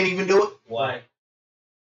 and he can't even do it. What?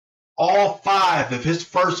 All 5 of his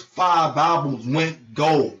first 5 albums went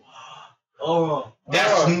gold.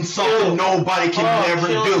 That's something nobody can never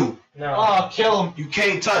do. No. Oh, kill him. You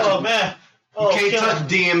can't touch him. Man. You can't touch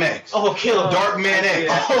DMX. Oh, kill him. Dark Man X.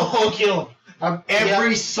 Oh, kill him.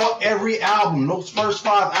 Every album, those first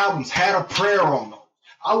 5 albums had a prayer on them.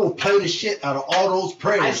 I will play the shit out of all those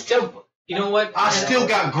prayers. You know what? I still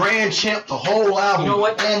got Grand Champ, the whole album,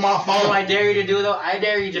 on my phone. You know what I dare you to do, though? I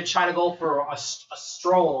dare you to try to go for a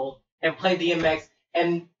stroll and play DMX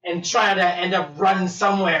and try to end up running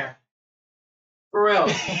somewhere. For real. No.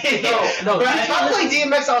 But if I play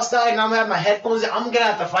DMX outside and I'm having my headphones in, I'm going to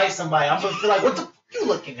have to fight somebody. I'm going to feel like, what the f you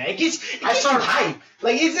looking at? I start hype.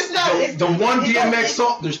 Like, it's just not... The one DMX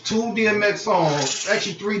song... There's 2 DMX songs.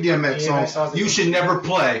 Actually, 3 DMX songs you should never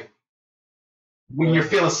play when you're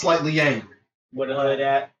feeling slightly angry. Where the hood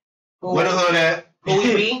at? Where the hood at? Who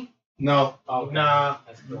we be? No. Oh, nah.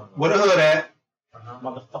 Where the hood at?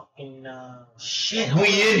 Motherfucking shit.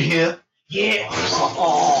 We in here. Yeah.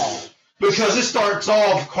 Oh. Because it starts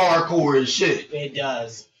off hardcore and shit. It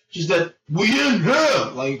does. Just that we in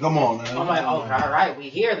here. Like, come on, man. I'm like, all right, we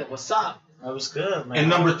here. What's up? That was good, man. And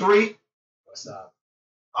number 3. What's up?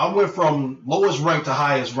 I went from lowest rank to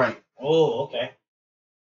highest rank. Oh, okay.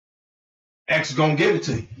 X gonna give it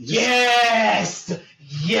to you. Yes!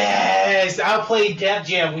 Yes! I played Def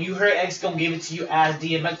Jam. When you heard X gonna give it to you as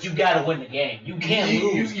DMX, you gotta win the game. You can't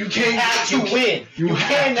lose. You can't have to win. You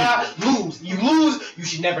cannot lose. You lose, you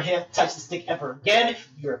should never touch the stick ever again.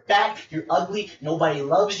 You're fat. You're ugly. Nobody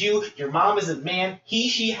loves you. Your mom is a man.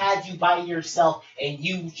 She had you by yourself, and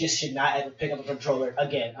you just should not ever pick up a controller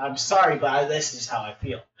again. I'm sorry, but this is how I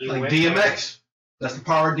feel. Like DMX. That's the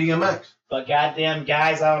power of DMX. But goddamn,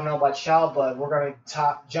 guys, I don't know about y'all, but we're gonna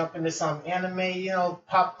jump into some anime,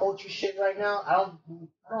 pop culture shit right now. I don't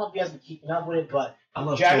know if you guys been keeping up with it, but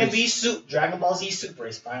Dragon Ball Z Super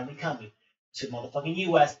is finally coming to motherfucking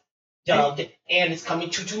US, dubbed, and it's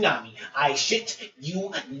coming to Toonami. I shit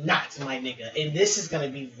you not, my nigga, and this is gonna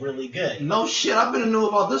be really good. No shit, I've been knowing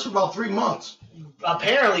about this for about 3 months.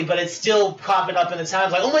 Apparently, but it's still popping up in the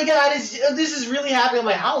times like, oh my god, this is really happening. I'm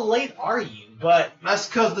like, how late are you? But that's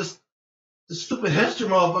because the stupid hipster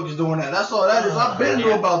motherfuckers doing that. That's all that is. I've been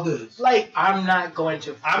knowing about this. Like, I'm not going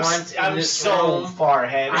to front I'm so far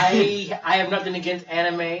ahead. I have nothing against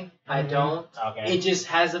anime. I don't. Okay. It just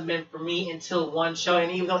hasn't been for me until one show,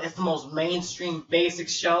 and even though it's the most mainstream basic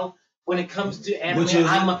show, when it comes to anime,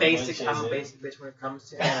 I'm a basic bitch when it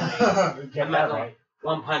comes to anime. I'm not going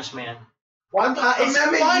One Punch Man. It's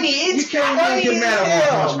funny. It's you can't funny get mad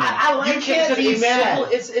at One Punch Man. I like you can't be mad.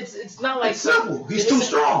 It's not like it's simple. He's too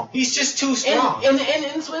strong. He's just too strong. And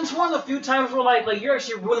it's one of the few times where like you're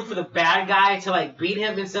actually rooting for the bad guy to like beat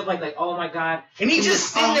him and stuff like oh my god. And he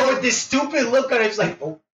just sitting there with this stupid look on him. He's like,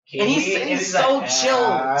 okay. And he's so like,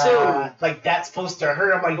 chill too. Like that's supposed to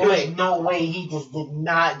hurt. I'm like, there's no way he just did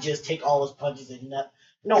not just take all his punches and nothing.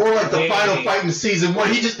 No, or like the final fight in season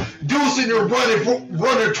 1, he just dude's sitting there running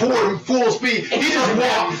toward him full speed. He just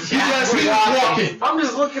walking. He's walking. I'm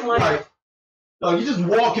just looking like. No, you just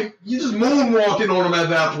walking. You just moonwalking on him at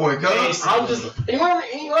that point. I'm just. You want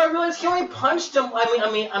to realize he only punched him.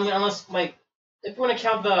 I mean, unless like if you want to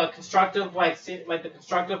count the constructive like the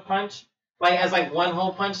constructive punch as like one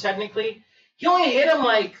whole punch technically, he only hit him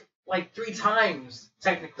like 3 times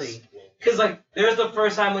technically. Because like there's the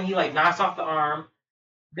first time when he like knocks off the arm.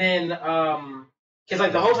 Then, because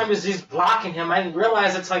like the whole time he was just blocking him. I didn't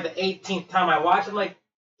realize it's like the 18th time I watched him. Like,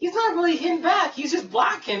 he's not really hitting back. He's just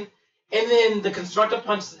blocking. And then the constructive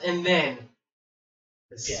punch, and then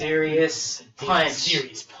the serious punch.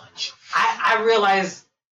 Serious punch. I realized,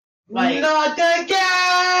 like, not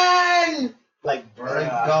again. Like, bro.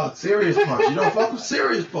 Thank God, serious punch. You don't fuck with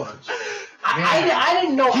serious punch. I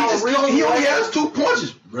didn't know how real he only has 2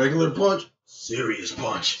 punches. Regular punch. Serious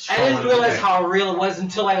punch. I didn't realize how real it was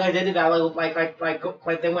until like they did that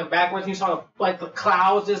like they went backwards and you saw the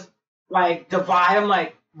clouds just like divide them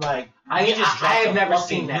like I have never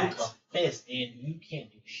seen that. Fist and you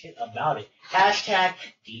can't do shit about it. Hashtag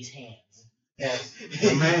these hands. Yes.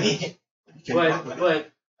 Man.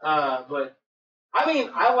 But I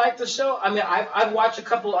mean I like the show. I mean I've watched a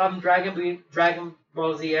couple Dragon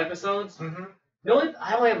Ball Z episodes. Mm-hmm.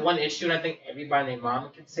 I only have one issue, and I think everybody and their mom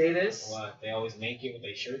can say this. What? They always make you with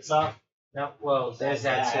their shirts off? No, well, there's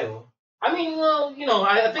that too. I mean, well,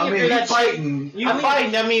 I think if you're that fighting,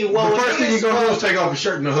 fighting. I mean, well, the first thing you're gonna do is take off your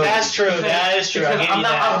shirt and the hood. That's true. That is true.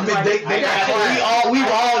 We've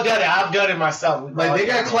all done it. I've done it myself. They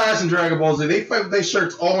got class in Dragon Ball Z. They fight with their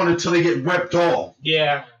shirts on until they get ripped off.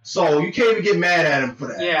 Yeah. So you can't even get mad at him for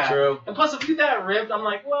that. Yeah. True. And plus, if you that ripped, I'm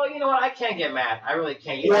like, well, you know what? I can't get mad. I really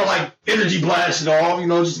can't. Or like energy blast it off.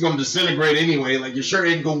 Just gonna disintegrate anyway. Like your shirt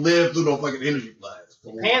ain't gonna live through no fucking energy blast.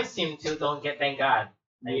 Pants seem to don't get. Thank God.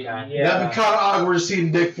 Thank God. Yeah. That'd be kind of awkward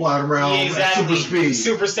seeing Dick flying around at super speed.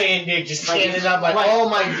 Super Saiyan Dick just standing up like, oh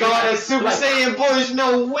my god, a Super Saiyan Bush,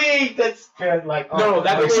 no way, that's good. Like, no,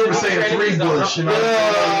 that'd be Super Saiyan 3 Bush. Oh my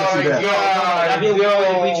god. That'd be a weird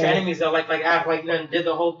way to reach your enemies though. Like act like you did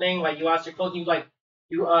the whole thing, like you lost your clothes,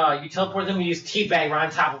 you teleport them and you use teabag right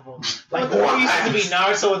on top of them. Like, boy, you used to be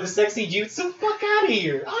Naruto with the sexy jutsu? Fuck out of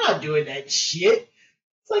here. I'm not doing that shit.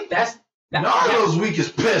 It's like, Naruto's weak as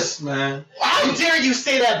piss, man. How dare you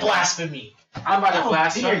say that blasphemy? I'm about to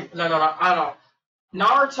blaspheme. No, I don't.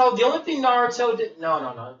 Naruto, the only thing Naruto did...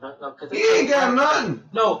 No. He ain't got nothing.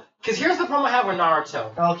 No, because here's the problem I have with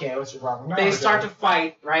Naruto. Okay, what's your problem? They start to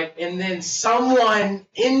fight, right? And then someone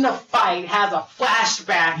in the fight has a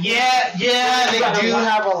flashback. Yeah, they do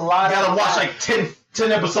have a lot You gotta watch like 10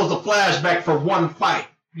 episodes of flashback for one fight.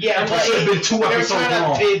 Yeah, but should have been 2 they're episodes trying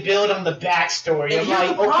long. to build on the backstory. I'm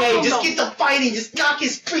like, okay, just get the fighting, just knock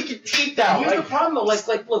his freaking teeth out. Here's the problem though,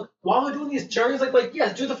 like, look, while we're doing these journeys, like,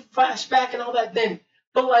 yes, do the flashback and all that then,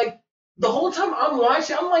 but like, the whole time I'm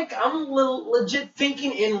watching, I'm legit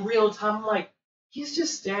thinking in real time, I'm like, he's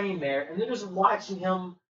just standing there, and they're just watching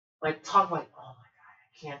him, like, talk like, oh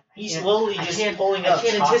my god, He's slowly just pulling up. I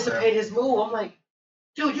can't anticipate his move. I'm like,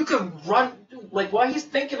 dude, you could run. Dude, like, why he's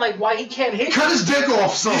thinking, like, why he can't hit? Cut his dick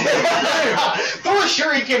off something. Throw a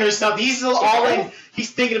shuriken or something. He's still all in.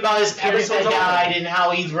 He's thinking about his parents that died and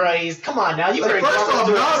how he's raised. Come on now, you like, better first off,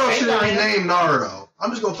 Naruto shouldn't be named named Naruto. I'm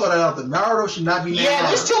just gonna throw that out there. Naruto should not be named Naruto. Yeah,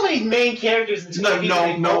 there's too many main characters and too many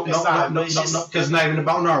people no, because it's not even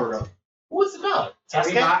about Naruto. What's it about?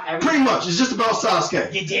 Pretty much, it's just about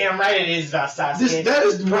Sasuke. You're damn right it is about Sasuke. That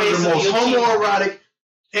is one of the most homoerotic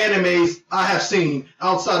animes I have seen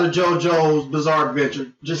outside of JoJo's Bizarre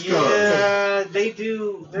Adventure. Just cause. Yeah, they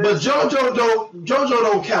do. But JoJo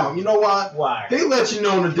don't count. You know why? Why? They let you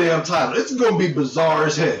know in the damn title. It's gonna be bizarre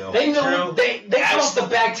as hell. They know. They come off the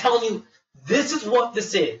back telling you this is what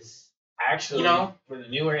this is. Actually, you know, for the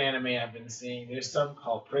newer anime I've been seeing, there's something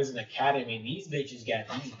called Prison Academy. These bitches got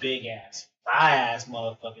these big ass, thigh-ass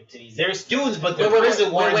motherfucking titties. They're students, but they're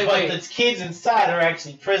prison ones, but the kids inside are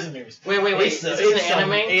actually prisoners. Wait. Is this an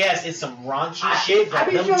anime? Yes, it's some raunchy shit, but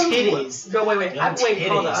them titties. No, wait,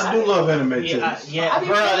 hold on. I do love anime titties. Yeah,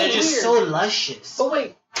 bro, they're just so luscious. But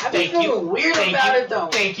wait, I've been feeling weird about it, though.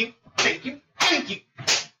 Thank you.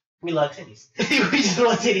 We love titties. We just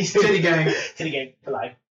love titties. Titty gang. Titty gang for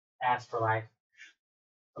life. Ass for life.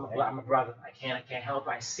 I'm a brother. I can't help.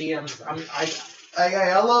 I see them.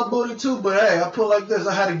 I love booty too, but hey, I put it like this.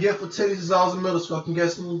 I had a gift for titties since I was in middle school. I can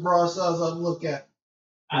get some broad size I'd look at.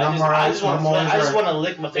 I just want to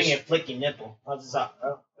lick my finger and flick your nipple. But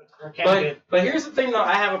here's the thing, though.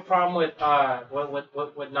 I have a problem with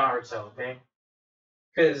Naruto, okay?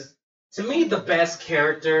 Because to me, the best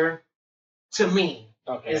character,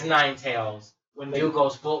 is Ninetales. When dude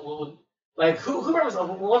goes full. Like, who remembers,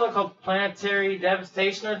 what was it called? Planetary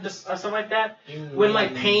Devastation or something like that? When,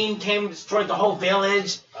 like, Pain came and destroyed the whole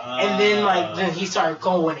village, and then he started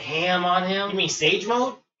going ham on him. You mean Sage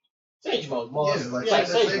Mode? Sage Mode. Yeah,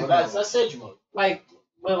 Sage Mode. That's Sage Mode. Like,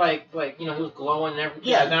 he was glowing and everything.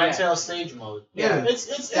 Yeah, Ninetales Sage Mode. Yeah. It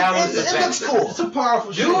looks cool. It's a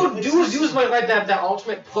powerful dude was like that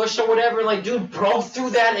ultimate push or whatever. Like, dude broke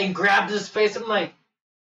through that and grabbed his face. I'm like,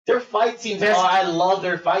 their fight scenes, I love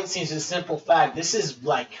their fight scenes. The simple fact, this is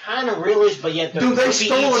like kind of realish, but yet they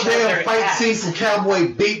stole a damn fight scene from Cowboy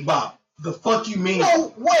Bebop. The fuck you mean?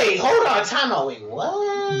 No, wait, hold on, time out. Wait,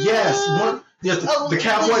 what? Yes, the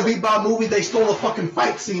Cowboy Bebop movie. They stole a fucking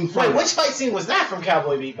fight scene from. Wait, which fight scene was that from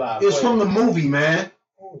Cowboy Bebop? It's from the movie, man.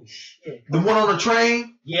 Holy shit! The one on the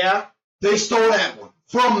train. Yeah, they stole that one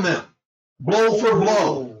from them, blow for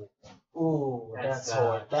blow. Ooh, that's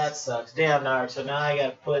hard. That sucks. Damn, Naruto. Now I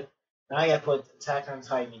gotta put Attack on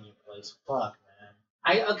Titan in your place. Fuck,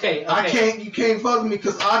 man. You can't fuck me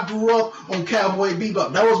because I grew up on Cowboy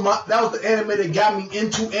Bebop. That was the anime that got me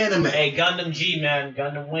into anime. Hey, Gundam G, man,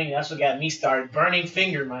 Gundam Wing. That's what got me started. Burning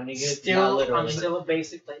Finger, my nigga. I'm still a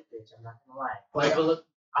basic plate bitch. I'm not gonna lie.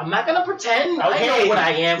 I'm not gonna pretend. Okay. I know what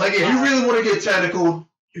I am. Like, if you really want to get technical,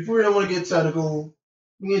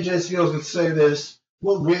 me and JCO's gonna say this.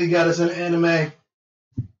 What really got us into anime?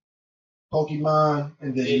 Pokemon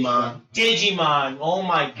and Digimon. Digimon. Oh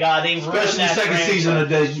my god, they ruined especially that the second season of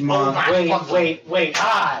Digimon. Oh wait.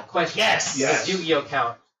 Question. Yes. Does Yu-Gi-Oh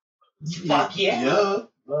count? Fuck yeah.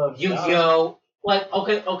 Yu-Gi-Oh. Like,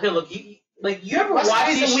 okay. Look, you ever watch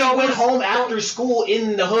these shows? We went home after school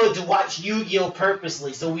in the hood to watch Yu-Gi-Oh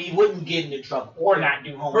purposely, so we wouldn't get into trouble or not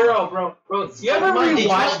do homework. Bro. You ever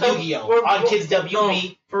watch Yu-Gi-Oh on Kids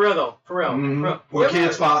WB? No, for real. Mm-hmm. Or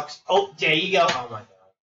Kids Fox. Oh, there you go. Oh my god.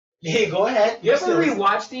 Yeah, go ahead. You ever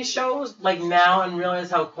rewatch these shows like now and realize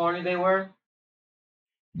how corny they were?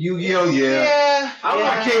 Yu-Gi-Oh, yeah.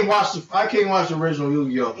 I can't watch the original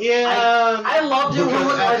Yu-Gi-Oh. Yeah. I loved it.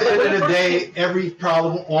 Because at the end of the day, every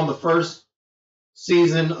problem on the first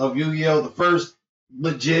season of Yu-Gi-Oh, the first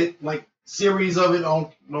legit series of it, I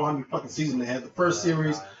don't know how many fucking seasons they had. The first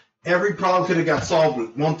series, every problem could have got solved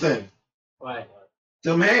with one thing. What?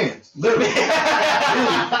 Them hands, literally.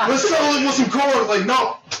 Let's settle it with some chords. Like,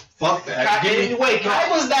 no, fuck that. Kai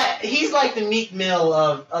was that. He's like the Meek Mill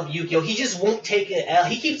of Yu-Gi-Oh. He just won't take an L.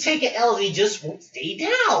 He keeps taking L's. He just won't stay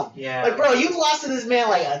down. Yeah. Like, bro, you've lost to this man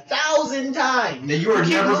like 1,000 times. Now you are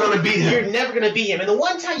never gonna beat him. You're never gonna beat him. And the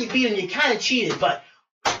one time you beat him, you kind of cheated. But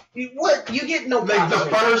what? You get no. Like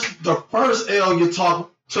the first L you took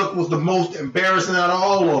was the most embarrassing out of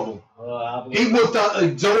all of them. He whipped out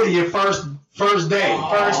a Zodiac First day,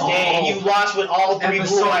 and you lost with all 3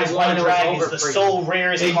 Blue Eyes White Dragons, the sole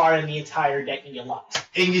rarest card in the entire deck, and you lost.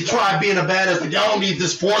 And you try being a badass, like, y'all don't need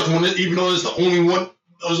this 4th one, even though it's the only one.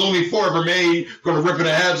 There's only 4 ever made. Gonna rip it in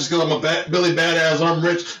half just because I'm a Billy Badass. I'm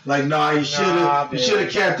rich. Like, nah, you should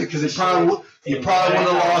have kept it because you probably would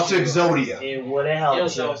have lost to Exodia. It would have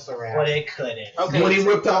helped you, but it couldn't. Okay, when he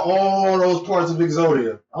ripped out all those parts of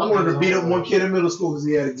Exodia, I wanted to beat up one kid in middle school because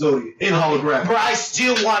he had Exodia in holographic. Bro, I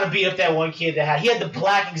still want to beat up that one kid that he had the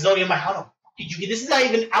black Exodia. I'm like, how the fuck did you get this? Is not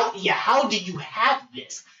even out yet. How did you have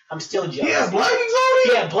this? I'm still jealous. Yeah, Black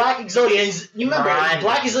Exodia? Yeah, Black Exodia. And you remember,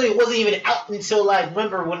 Black Exodia wasn't even out until, like,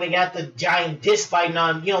 remember when they got the giant disc fighting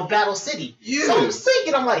on, Battle City. Yeah. So I'm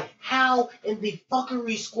thinking, I'm like, how in the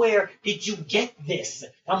fuckery square did you get this?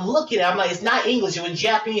 I'm looking at it, I'm like, it's not English, it was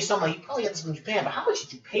Japanese, so I'm like, you probably got this from Japan, but how much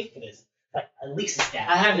did you pay for this? Like, at least a stat.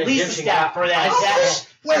 I have at least a stat for that.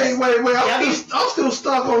 Wait. I'm still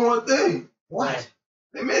stuck on one thing. What?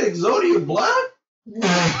 They made Exodia black?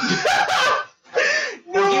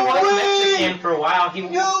 No he was Mexican for a while.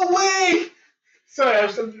 No way! Sorry, I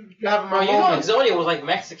was having my moment. Exodia was like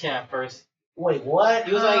Mexican at first. Wait, what?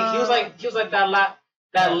 He was like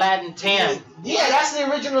that Latin tan. Yeah, that's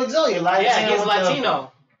the original Exodia. Yeah, he's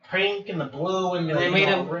Latino. Pink and the blue and they made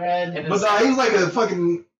him red. But he was like a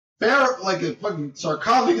fucking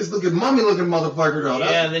sarcophagus looking, mummy looking motherfucker though.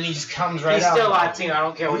 Yeah, and then he just comes right out. He's still Latino. I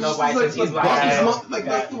don't care what nobody says. He's Latino.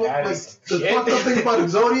 The fucked up thing about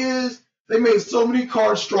Exodia is they made so many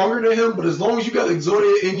cards stronger than him, but as long as you got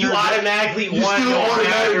Exodia in you automatically win. You still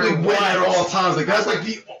automatically win at all times. Like that's like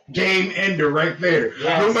the game ender right there.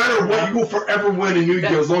 Yes. No matter what, you will forever win in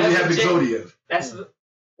Yu-Gi-Oh! As long as you have Exodia. That's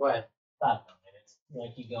what? 5 more minutes. You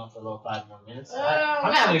want to keep going for a little 5 more minutes?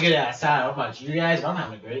 I'm having a good ass time. I don't know about you guys, but I'm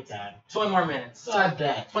having a great time. 20 more minutes. Not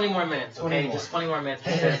bad. 20 more minutes. Okay, just 20 more minutes.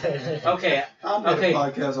 Okay. I'll make a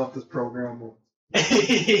podcast off this program.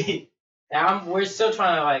 We're still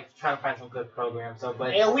trying to find some good programs. So,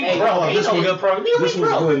 but we broke. This one's good program. This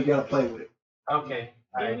one's good. You gotta play with it. Okay.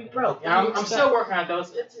 All right. We broke. Yeah, I'm still working on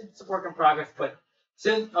those. It's a work in progress. But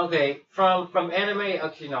from anime,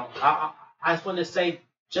 I just want to say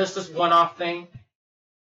just this one-off thing.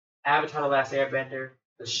 Avatar: The Last Airbender,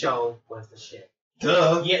 the show was the shit.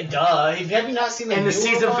 Duh. Yeah, duh. Have you not seen the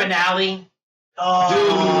season finale?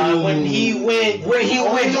 Oh, dude. When he went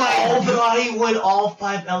all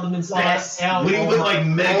 5 elements on when he went like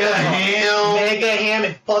mega ham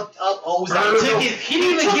and fucked up Ozai. He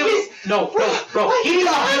didn't even give him He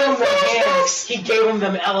didn't give him the hands. He gave him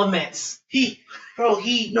them elements. He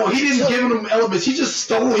didn't give him elements. He just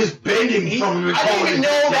stole his bending from him. I didn't even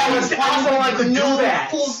know that was possible. Like to do that.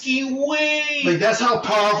 Fucking way. Like that's how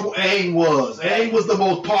powerful Aang was. Aang was the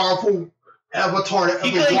most powerful Avatar that ever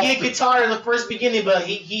He couldn't get guitar in the first beginning, but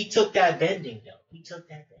he took that bending though. He took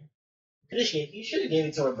that bending. You should have gave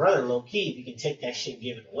it to her brother, low key. If you can take that shit and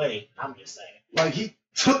give it away, I'm just saying. Like he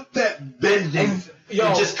took that bending and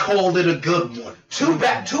just called it a good one.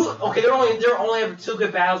 Okay, there were only ever 2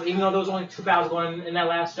 good battles, even though there was only 2 battles going in that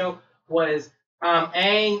last show. Was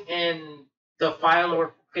Aang and the Fire,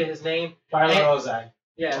 or forget his name, Ozai.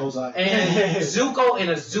 Yeah, Ozai. And Zuko and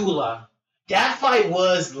Azula. That fight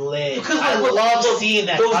was lit. Because I love seeing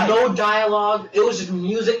that. There was no dialogue. It was just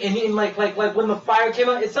music, and like when the fire came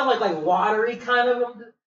out, it sounded like watery kind of.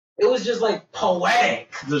 It was just like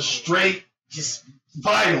poetic. The straight just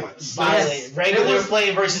violence. Yes. Regular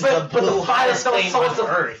flame versus the blue fire flame on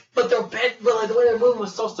Earth. But the way they're moving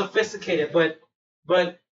was so sophisticated. But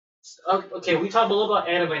okay, we talked a little about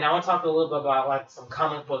anime. Now I want to talk a little bit about like some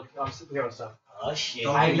comic book superhero stuff. Oh shit!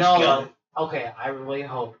 I know. Okay, I really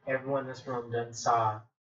hope everyone in this room done saw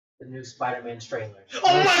the new Spider-Man trailer.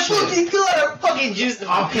 Oh my fucking god! I'm fucking juiced.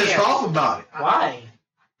 I'm pissed off about it. Why?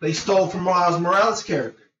 They stole from Miles Morales'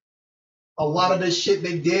 character. A lot of this shit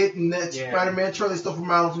they did in that Spider-Man trailer, they stole from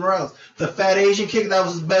Miles Morales. The fat Asian kid that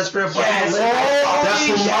was his best friend. Yes. That's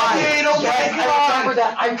from Miles. Yes, I remember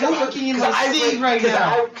that. I'm looking in my seat right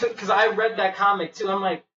now. Because I read that comic too. I'm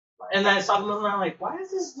like, and then I saw the movie and I'm like, why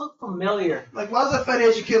does this look familiar? Like, why does that fat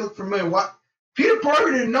Asian kid look familiar? Why? Peter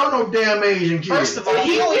Parker didn't know no damn Asian kid. First of all,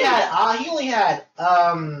 he only had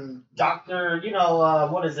Dr.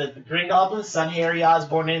 What is it? The Green Goblin's son, Harry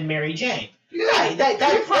Osborn, and Mary Jane. Yeah,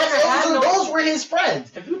 those were his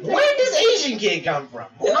friends. Where does Asian kid come from?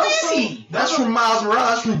 Who is he? That's from Miles Morales.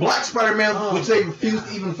 That's from Black Spider-Man, which they refused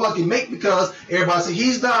to even fucking make because everybody said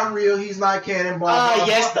he's not real, he's not canon. Blah blah.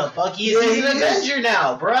 Yes, the fuck he is. He's an Avenger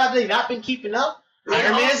now, bro. Have they not been keeping up?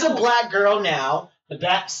 Iron Man's a black girl now.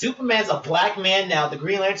 Superman's a black man now. The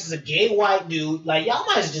Green Lantern's a gay white dude. Like, y'all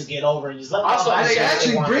might as well just get over it. Just let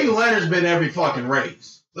Green Lantern's been every fucking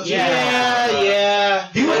race. Yeah.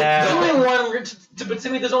 There's only one. But to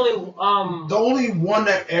me, there's only The only one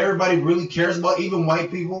that everybody really cares about, even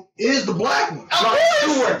white people, is the black one.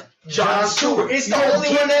 John Stewart. It's the only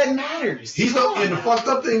one that matters. And the fucked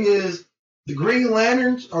up thing is, the Green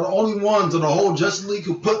Lanterns are the only ones in the whole Justice League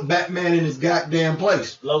who put Batman in his goddamn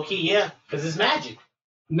place. Low key, yeah, because it's magic.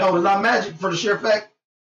 No, it's not magic for the sheer fact.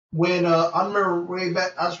 When I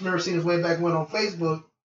just remember seeing this way back when on Facebook.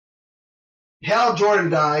 Hal Jordan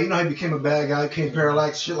died. You know, he became a bad guy, became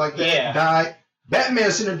paralyzed, shit like that. Yeah. Died.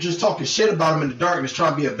 Batman sitting there just talking shit about him in the darkness,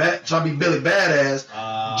 trying to be Billy Badass.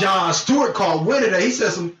 John Stewart called winning that. He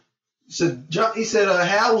said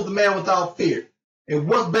Hal was the man without fear. And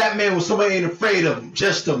once Batman was somebody ain't afraid of him,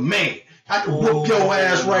 just a man. I can whoop your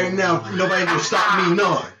ass right now. Nobody gonna stop me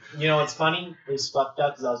none. You know what's funny? It's fucked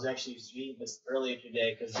up because I was actually reading this earlier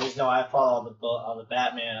today because I follow all the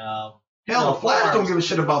Batman. Hell, the Flash don't give a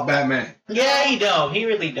shit about Batman. Yeah, he don't. He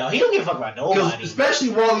really don't. He don't give a fuck about nobody.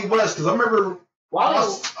 Especially Wally West, because I remember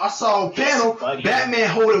I saw a panel, Batman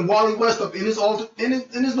holding Wally West up in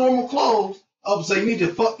his normal clothes, up saying you need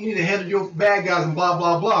to handle your bad guys and blah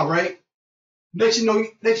blah blah, right? Next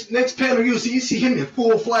panel you see him in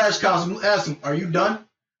full Flash costume. Ask him, "Are you done?"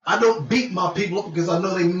 I don't beat my people up because I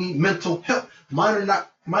know they need mental help. Mine are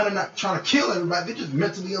not trying to kill everybody. They're just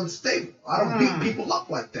mentally unstable. I don't beat people up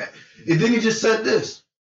like that. And then he just said this: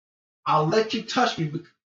 "I'll let you touch me.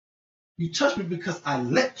 You touch me because I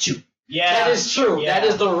let you." Yeah, that is true. Yeah. That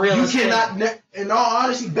is the real. You cannot. In all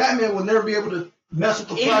honesty, Batman will never be able to mess with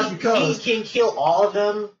the Flash because he can kill all of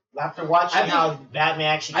them. After watching how Batman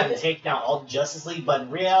actually can take down all the Justice League, but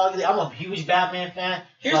in reality, I'm a huge Batman fan.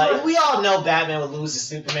 We all know Batman would lose to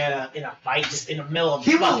Superman in a fight, just in the middle of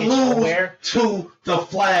fucking nowhere. To the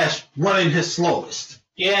Flash running his slowest.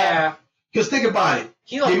 Yeah. Because think about it.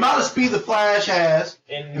 The amount of speed the Flash has.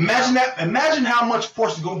 Imagine how much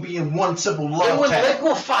force is going to be in one simple love tap. It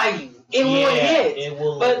would liquefy you in one hit. It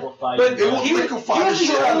will liquefy you. It will liquefy the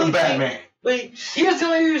shit out of Batman. But here's the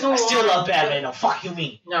only reason why. I still love Batman. No, fuck you,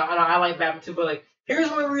 mean. No, I like Batman too. But here's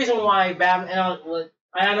the only reason why Batman. And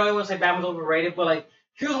I know everyone say Batman's overrated, but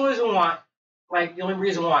here's the only reason why. The only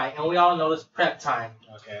reason why, and we all know this prep time.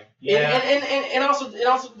 Okay. Yeah. And also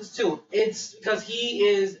this too. It's because he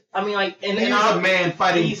is. I mean, he's a man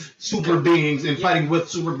fighting super beings and fighting with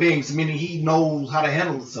super beings, meaning he knows how to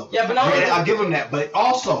handle himself. Yeah, but I'll give him that. But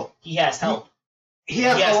also, he has help. He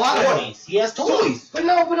has a lot of help. He has toys. But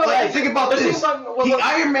no. Think about this.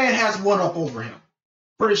 Iron Man has one up over him.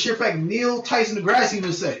 For the sheer fact, Neil Tyson deGrasse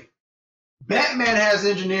even said, Batman has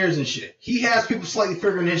engineers and shit. He has people slightly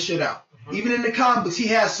figuring his shit out. Mm-hmm. Even in the comics, he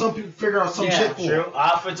has some people figure out some shit for him.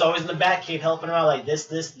 Alfred's always in the Batcave helping him out like this.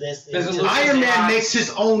 Iron Man makes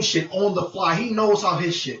his own shit on the fly. He knows how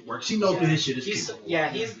his shit works. He knows what his shit is.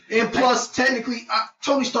 And plus, technically,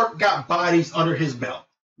 Tony Stark got bodies under his belt.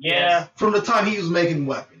 Yeah. From the time he was making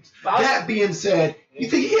weapons. That being said, you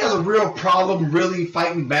think he has a real problem really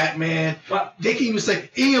fighting Batman? They can even say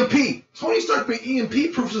EMP. Tony Stark been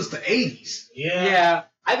EMP proof since the 80s. Yeah.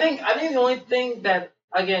 I think the only thing that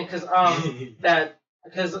again because we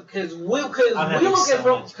look at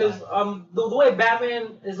the way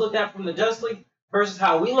Batman is looked at from the Justice League versus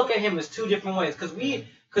how we look at him is two different ways because we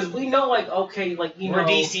know we're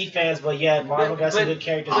DC fans, but Marvel got some good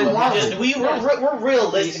characters. We're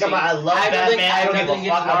realistic. I love Batman. I don't give a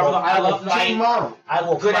fuck. I love Marvel. I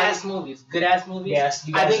will good ass movies. Yes,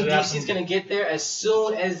 I think DC's gonna get there as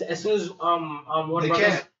soon as Warner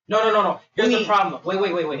Brothers. No. Here's the problem. Wait.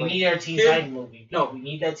 We need our Teen Titan movie. No, we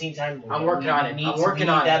need that Teen Titan movie. I'm working on it. I'm working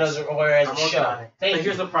on it.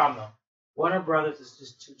 Here's the problem though. Warner Brothers is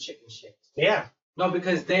just too chicken shit. Yeah. No,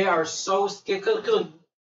 because they are so scared. Because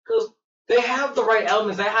they have the right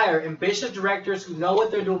elements. They hire ambitious directors who know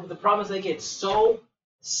what they're doing. But the problem is they get so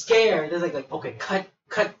scared. They're like, okay, cut.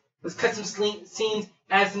 Let's cut some scenes,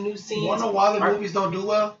 add some new scenes. You want to know why the movies don't do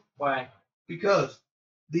well? Why? Because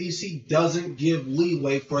DC doesn't give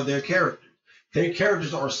leeway for their characters. Their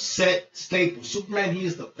characters are set staples. Superman, he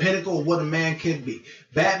is the pinnacle of what a man can be.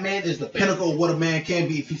 Batman is the pinnacle of what a man can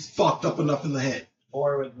be if he's fucked up enough in the head.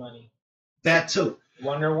 Or with money. That too.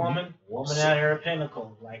 Wonder Woman at her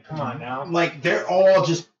pinnacle. Come on now. They're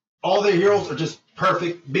all their heroes are just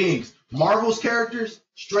perfect beings. Marvel's characters,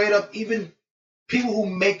 straight up, even people who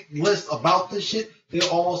make lists about this shit, they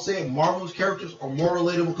all say Marvel's characters are more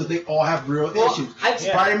relatable because they all have real issues.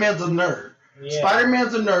 Spider-Man's a nerd.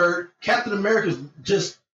 Spider-Man's a nerd. Captain America's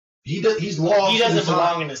just he's lost. He doesn't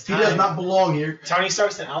belong in his time. He does not belong here. Tony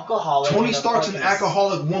Stark's an alcoholic. Tony Stark's an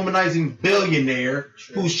alcoholic, womanizing billionaire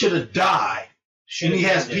who should have died. And he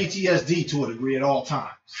has PTSD to a degree at all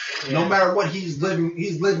times. Yeah. No matter what he's living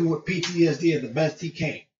with PTSD at the best he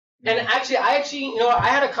can. And actually, I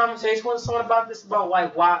had a conversation with someone about this, about why,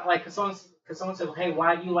 cause someone said, hey,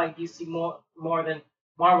 why do you like DC more than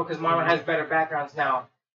Marvel? Because Marvel has better backgrounds now.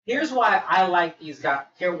 Here's why I like these guys.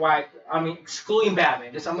 Excluding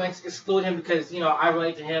Batman. I'm going to exclude him because, I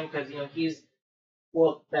relate to him because, he's,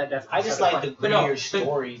 well, that's. I just like the grittier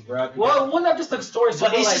stories, bro. Well, not just the stories,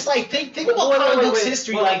 but it's just like think about comic books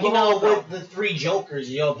history. With the three Jokers,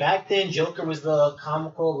 back then Joker was the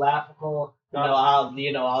comical, laughable.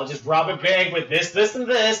 I'll just rob a bank with this, and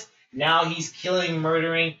this. Now he's killing,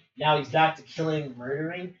 murdering. Now he's back to killing,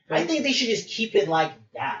 murdering. I think they should just keep it like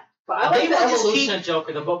that. But I like the evolution of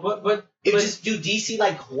Joker, though. But just do DC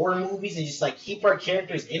like horror movies and just like keep our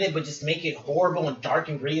characters in it, but just make it horrible and dark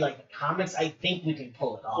and gritty like the comics. I think we can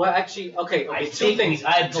pull it off. Well, actually, okay. Two things.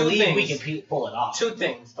 I believe we can pull it off. Two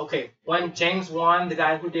things. Okay, one, James Wan, the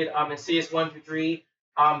guy who did Insidious 1 through 3,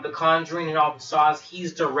 The Conjuring, and all the Saws,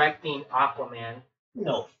 he's directing Aquaman.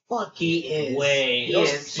 No, fuck, he is. He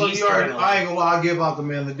is. So I ain't gonna lie, I give out the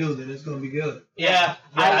man to do that. It's gonna be good. Yeah,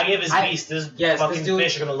 I give his beast. This fucking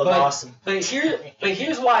fish are gonna look awesome. But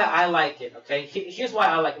here's why I like it. Okay, here's why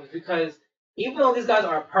I like it, because even though these guys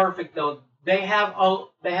are perfect, though, they have a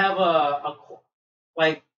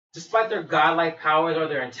despite their godlike powers or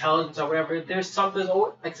their intelligence or whatever, there's something,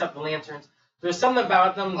 except the lanterns. There's something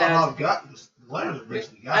about them that the lanterns are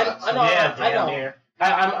basically gods. I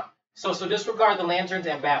know. So disregard the lanterns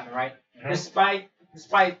and Batman, right? Mm-hmm.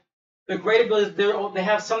 Despite the great abilities, they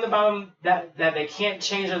have something about them that they can't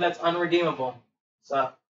change or that's unredeemable. So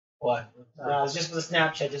what? It's just for the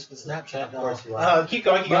Snapchat. Of course you are. Keep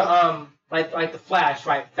going. Like the Flash,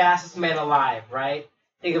 right? Fastest man alive, right?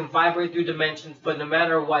 He can vibrate through dimensions, but no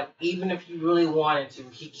matter what, even if he really wanted to,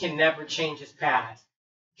 he can never change his past.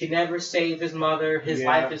 He can never save his mother. His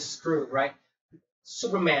life is screwed, right?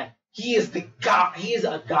 Superman. He is the god. He is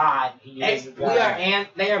a god.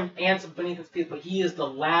 They are ants beneath his feet, but he is the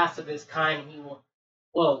last of his kind. He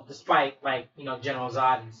will, despite General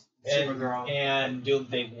Zod and Supergirl, and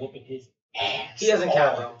they whooping his ass. He doesn't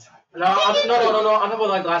count though. No. I'm talking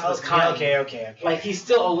about the last of his kind. Okay. Like he's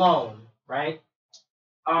still alone, right?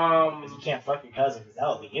 Because you can't fuck your cousin because that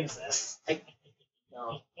would be incest.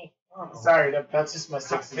 No. Sorry, that's just my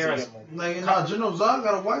sixth General Zod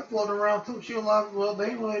got a wife floating around too. She alive. Well,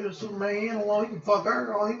 they ain't related to Superman. He ain't alone. He can fuck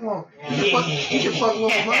her all he want. He can fuck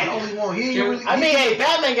Lois Lane all he want. He ain't really. Hey,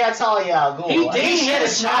 Batman got Talia al Ghul. He should have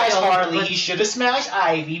smashed Harley. He should have smashed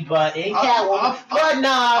Ivy, but in Catwoman. But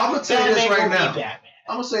nah, I'm gonna tell you this right now.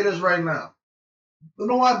 I'm gonna say this right now. You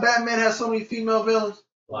know why Batman has so many female villains?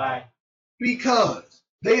 Why? Because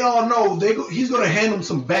they all know he's going to hand them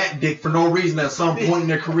some back dick for no reason at some point in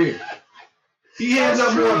their career. He hands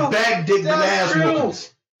up more back dick than ass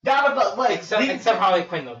whoopings. Except Harley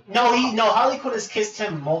Quinn, though. No, Harley Quinn has kissed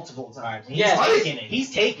him multiple times. He's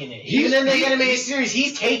taking it. Even in the animated series,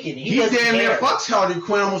 he's taking it. He damn near fucks Harley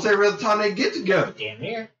Quinn almost every other time they get together. Damn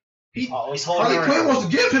near. Harley Quinn wants to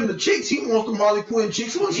give him the cheeks. He wants them Harley Quinn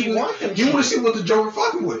cheeks. He wants to see what the Joker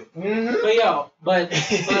fucking with. Mm-hmm. But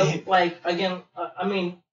again,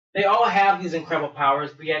 they all have these incredible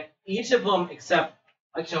powers, but yet each of them, except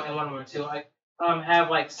in one or two,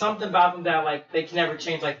 have something about them that they can never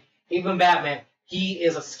change. Like even Batman, he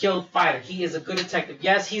is a skilled fighter. He is a good detective.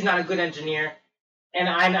 Yes, he's not a good engineer, and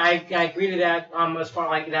I agree to that as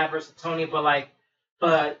far that versus Tony. But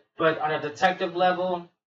on a detective level.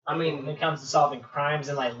 When it comes to solving crimes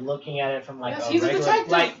and looking at it from he's a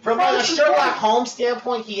detective. From a Sherlock Holmes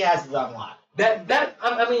standpoint, he has it unlocked.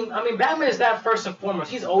 Batman is that first and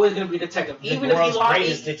foremost. He's always going to be a detective. Even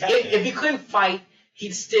if he couldn't fight,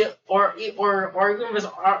 he'd still or even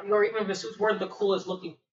if his suits weren't the coolest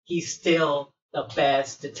looking, he's still the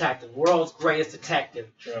best detective, world's greatest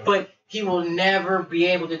detective. True. But he will never be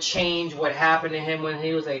able to change what happened to him when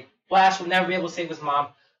he was a Flash. Will never be able to save his mom.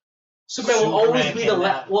 Superman will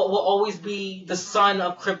always be the son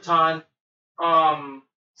of Krypton.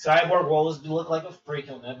 Cyborg will always look like a freak.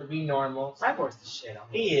 He'll never be normal. Cyborg's the shit.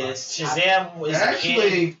 He is. Shazam is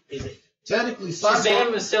actually technically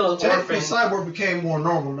Shazam is still an orphan. Cyborg became more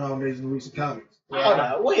normal nowadays in recent comics.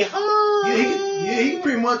 Yeah. Wait, huh? He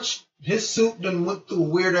pretty much his suit done went through a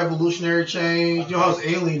weird evolutionary change. You know how it's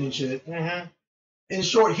alien and shit. Mm-hmm. In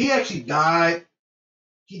short, he actually died.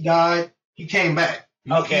 He died. He came back.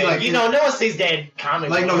 Okay, no one sees dead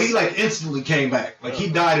comic. He instantly came back. He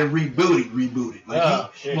died and rebooted.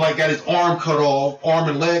 He got his arm cut off, arm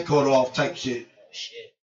and leg cut off type shit.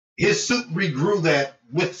 Shit. His suit regrew that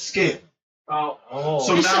with skin. Oh.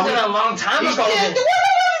 So now a long time ago.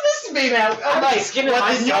 participating in that. I'm like, skimming what, the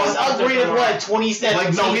myself newest on upgrade of different what, lines.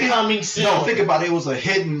 2017 no, he didn't- coming soon. No, think about it. It was a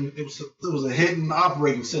hidden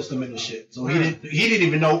operating system in the shit. So he didn't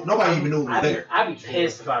even know. Nobody even knew it was there. I'd be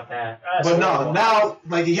pissed about that. But no, now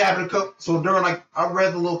like he happened to come. So during like I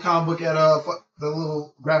read the little comic book at the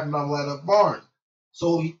little graphic novel at Barnes.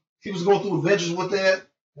 So he was going through adventures with that.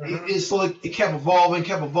 It kept evolving.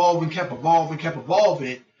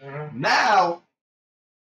 Now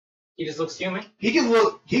He just looks human. he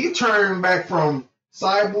can turn back from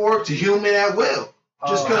cyborg to human at will.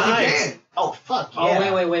 Just because he can. Oh, fuck yeah.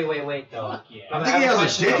 Oh, wait, though. Fuck yeah. I think he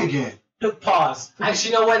has a dick again. Pause.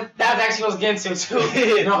 Actually, you know what? That's actually what I was getting to,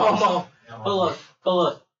 too. No homo. But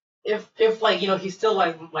look. If like, you know, he's still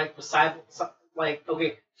like beside, like,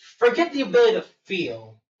 okay, forget the ability to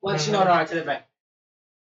feel. Once you know, alright, to the back.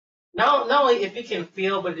 Not only if he can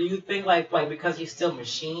feel, but do you think like because he's still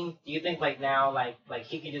machine, do you think like now like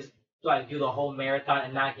he can just like do the whole marathon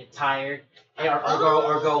and not get tired or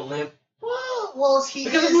go limp? Well,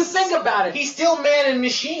 Because if you think about it, he's still man and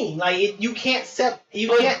machine. Like you can't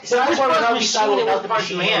can't. So which part of machine and without which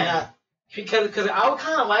part's man? Because I would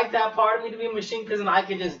kind of like that part of me to be a machine, because then I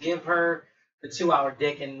could just give her the 2-hour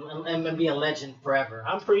dick and be a legend forever.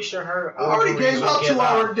 I'm pretty sure her. I already gave out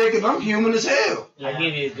 2-hour dick and I'm human as hell. Yeah. I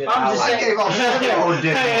give you a good I'm hour. just I gave out 7-hour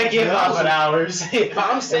dick. I gave out 7 hours. But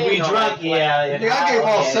I'm saying, we drunk, I gave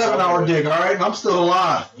out 7-hour dick, alright? And I'm still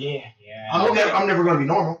alive. Yeah. I'm never gonna be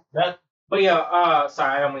normal. But yeah,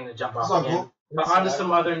 sorry, I don't mean to jump off That's again. cool. But on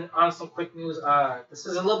some quick news. This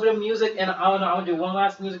is a little bit of music, and I want to do one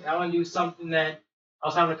last music. I want to do something that I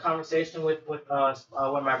was having a conversation with one of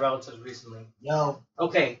my relatives recently. Yo.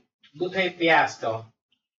 Okay, Lupe Fiasco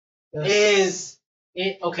is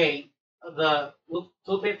it okay? The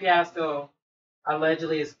Lupe Fiasco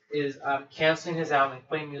allegedly is canceling his album and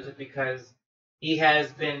playing music because he has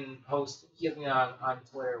been posting on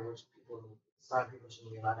Twitter, which a lot of people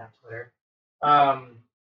shouldn't be allowed to have Twitter.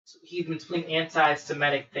 He's been tweeting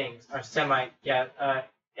anti-Semitic things or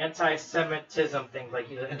anti-Semitism things,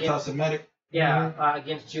 like Anti-Semitic.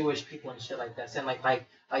 Against Jewish people and shit like that, saying like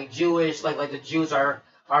Jewish, like the Jews are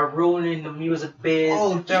ruining the music biz.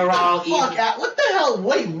 Oh, they're all evil. What the hell?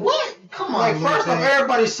 Wait, what? Come on. Like first off,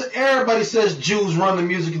 everybody says Jews run the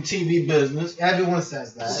music and TV business. Everyone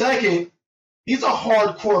says that. Second, he's a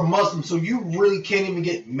hardcore Muslim, so you really can't even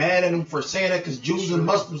get mad at him for saying that, because Jews and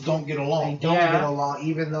Muslims don't get They along. don't get along,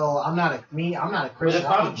 even though I'm not a Christian.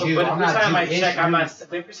 I'm a Jew. But if I'm you not sign my Jewish. check, I'm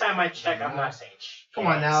not saying shit. Come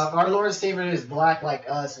on now, if our Lord and Savior is black like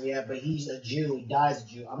us, but he's a Jew, he dies a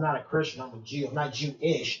Jew. I'm not a Christian, I'm a Jew. I'm not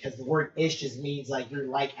Jewish, because the word ish just means like you're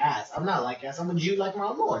like ass. I'm not like ass, I'm a Jew like my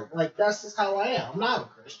Lord. Like, that's just how I am. I'm not a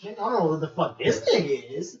Christian. I don't know what the fuck this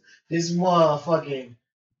nigga is. This motherfucking...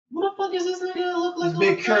 What the fuck is this nigga look like? His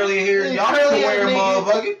big curly hair, y'all can wear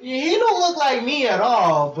motherfucker. Yeah, he don't look like me at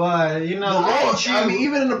all, but, you know, I mean,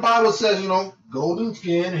 even in the Bible says, golden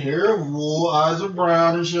skin, hair of wool, eyes are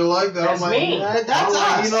brown and shit like that. That's me. That's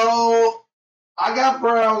us. I got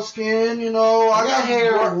brown skin, I got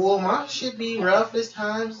hair of wool. My shit be rough this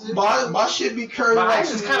times. My shit be curly. My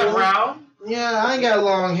eyes is kind of brown. Yeah, I ain't got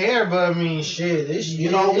long hair, but I mean, shit, this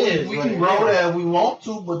shit we can grow that if we want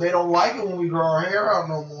to, but they don't like it when we grow our hair out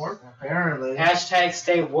no more. Apparently. #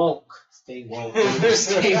 stay woke. Stay woke.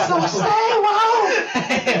 Stay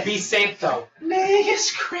woke. Be safe though.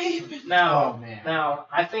 Niggas creeping. Now, Oh, man. now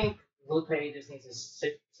I think Lupe just needs to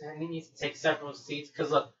sit. He needs to take several seats, because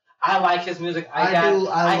look, I like his music. I look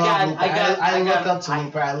up to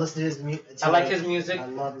Lupe. I listen to his music. I like his music. I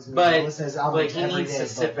love his music. But, I listen to his albums he every needs day, to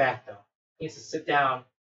sit back though. He needs to sit down.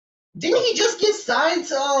 Didn't he just get signed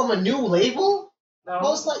to a new label? No.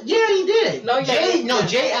 Most like, yeah, he did. No, yeah,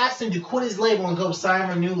 Jay asked him to quit his label and go sign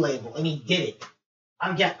a new label, and he did it.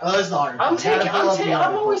 I'm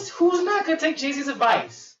always. Who's not gonna take Jay-Z's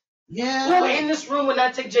advice? Yeah. Who in this room would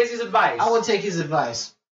not take Jay-Z's advice? I would take his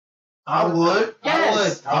advice. I would.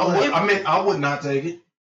 Yes. I would. I would not take it.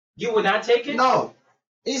 You would not take it? No.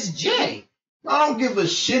 It's Jay. I don't give a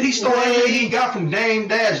shit. He stole everything he got from Dame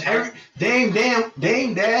Dash. Dame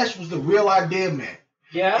Dash was the real idea man.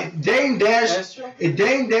 Yeah. If Dame Dash, That's true. If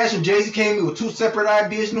Dame Dash and Jay-Z came in with two separate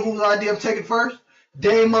ideas, you know whose idea I'm taking first?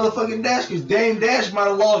 Dame motherfucking Dash, because Dame Dash might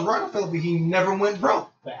have lost Rockefeller, but he never went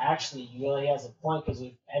broke. But actually, you really has a point, because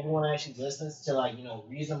if everyone actually listens to, like,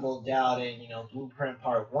 Reasonable Doubt and, Blueprint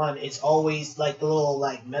Part 1, it's always, like, the little,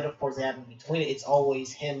 like, metaphors they have in between it. It's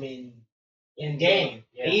always him and Dame.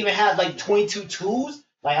 Yeah. They even have, like, 22 twos.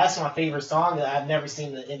 Like, that's my favorite song. That I've never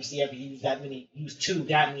seen the MC ever use two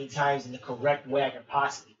that many times in the correct way I could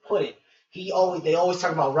possibly put it. They always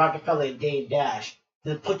talk about Rockefeller and Dame Dash.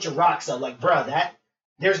 To put your rocks up, like, bruh,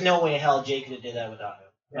 there's no way in hell Jay could have did that without him.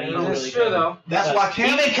 Like, That's true though. That's why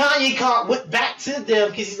even Kanye went back to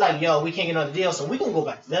them because he's like, yo, we can't get another deal, so we gonna go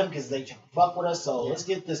back to them because they trying to fuck with us. So let's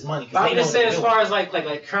get this money. But I'm just saying, as far as like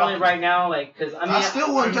currently right now, like, because I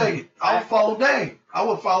still wouldn't take it. I would follow Dame. I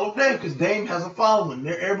would follow Dame because Dame has a following.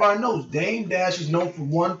 Everybody knows Dame Dash is known for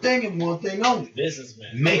one thing and one thing only: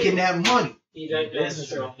 businessman, making that money.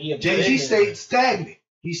 Businessman. Jay-Z stayed stagnant.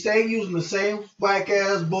 He stayed using the same whack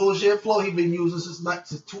ass bullshit flow he's been using since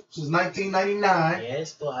 1999. Yeah, it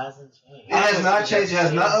still hasn't changed. It has not changed. It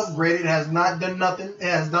has not upgraded. It has not done nothing. It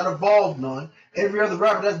has not evolved none. Every other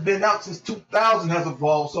rapper that's been out since 2000 has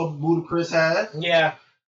evolved. So Ludacris has. Yeah.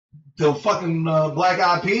 The fucking Black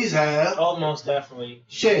Eyed Peas have. Oh, most definitely.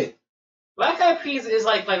 Shit. Black Eyed Peas is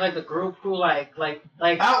like the group who like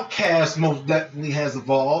Outkast most definitely has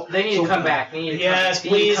evolved. They need to come back. They need to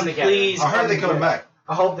please. I heard they're coming back.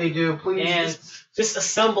 I hope they do. Please, and just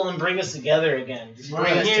assemble and bring us together again. Just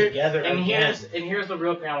bring us together again. Here's the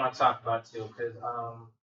real thing I want to talk about too,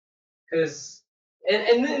 because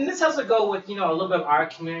and this has to go with a little bit of our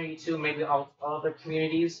community too, maybe all other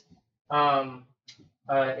communities. Today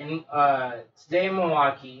in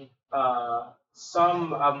Milwaukee,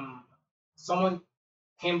 someone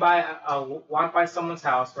came by, walked by someone's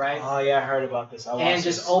house, right? Oh yeah, I heard about this. And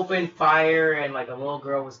just opened fire, and like a little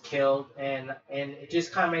girl was killed, and it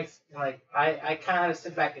just kind of makes I kind of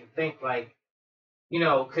sit back and think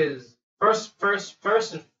because first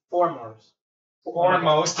and foremost,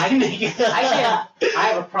 I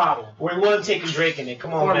have a problem. We're one taking Drake in it.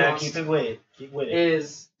 Come on, man, keep it with it.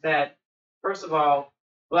 Is that first of all,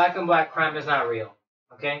 black on black crime is not real.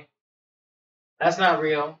 Okay, that's not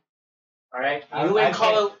real. All right, you wouldn't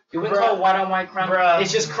call it white on white crime. Bruh,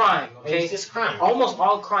 it's just crime. Okay, it's just crime. Almost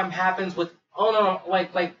all crime happens with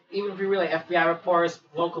like even if you read like FBI reports,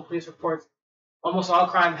 local police reports, almost all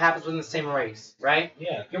crime happens within the same race, right?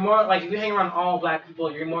 Yeah. You're more like if you hang around all black people,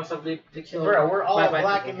 you're more likely to kill. Bro, we're all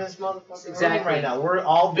black in this motherfucking room right now. We're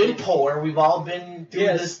all been poor. We've all been through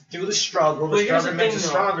the struggle. The struggle makes us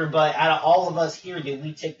stronger. But out of all of us here, did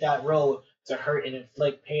we take that road to hurt and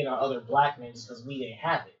inflict pain on other black men just because we didn't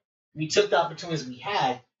have it? We took the opportunities we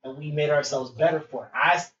had, and we made ourselves better for it.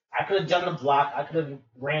 I could have done the block. I could have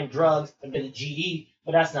ran drugs and been a GD,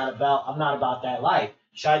 but I'm not about that life.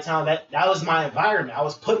 Chi-Town, that was my environment. I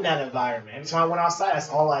was put in that environment. Every time I went outside, that's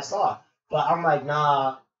all I saw. But I'm like,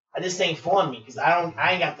 nah, this ain't for me, because I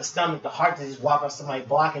ain't got the stomach, the heart to just walk off somebody's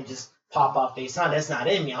block and just pop off their son. That's not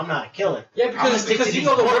in me. I'm not a killer. Yeah, because you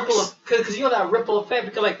know that ripple effect.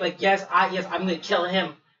 Because yes, I'm gonna kill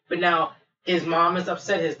him, but now his mom is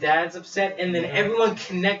upset, his dad's upset, and then everyone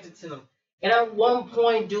connected to them. And at one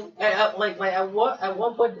point, at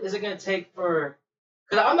one point is it gonna take for?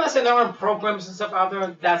 Because I'm not saying there aren't programs and stuff out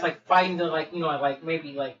there that's like fighting to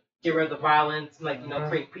maybe get rid of the violence and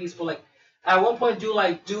create peaceful At one point, do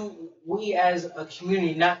we as a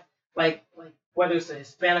community not whether it's a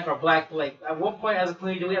Hispanic or black at one point as a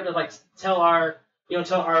community do we have to tell our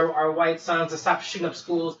white sons to stop shooting up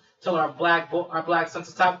schools, tell our black sons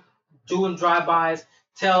to stop doing drive-bys,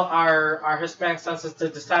 tell our Hispanic sons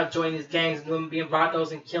to stop joining these gangs and being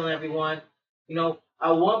vatos and killing everyone.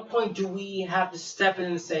 At what point do we have to step in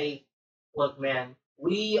and say, look, man,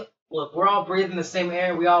 we're all breathing the same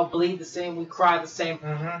air, we all bleed the same, we cry the same.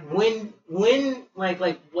 Mm-hmm. When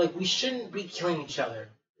we shouldn't be killing each other.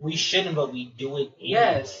 We shouldn't, but we do it anyway.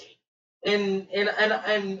 Yes. And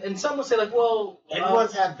some will say well,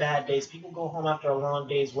 everyone's had bad days. People go home after a long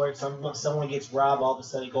day's work. Someone gets robbed. All of a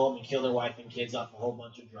sudden, go home and kill their wife and kids off a whole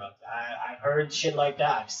bunch of drugs. I heard shit like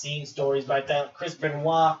that. I've seen stories like that. Chris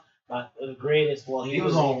Benoit, the greatest. Well, he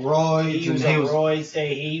was on Roy's.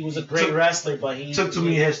 He was a great wrestler, but he took too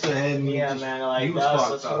many hits to the head. Yeah, man.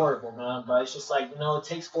 That's horrible, man. But it's just it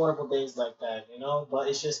takes horrible days like that, But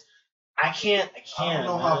it's just I can't. I don't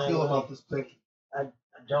know how I feel about this picture. I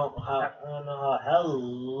don't know how.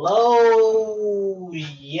 Hello.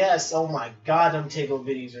 Yes. Oh my God. Them takeover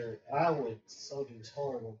videos are. I would so do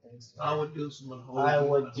horrible things. I would do some.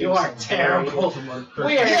 You are terrible.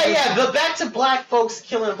 Yeah. But back to black folks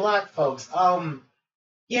killing black folks.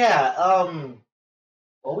 Yeah.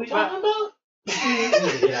 What we talking about?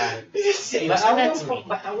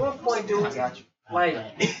 At one point, dude. I got you.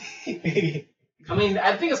 I mean,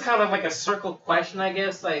 I think it's kind of like a circle question, I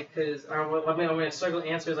guess, because a circle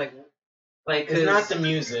answer is it's not the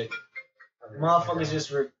music. Motherfuckers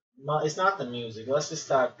just it's not the music. Let's just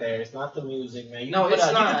start there. It's not the music, man. You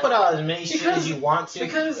can put out as many shit as you want to,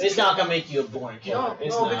 because it's not gonna make you a born killer.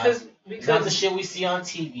 Because it's not the shit we see on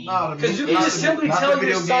TV. Because you can just simply tell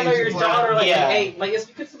your son or your daughter, hey, you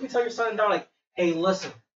can simply tell your son and daughter, hey,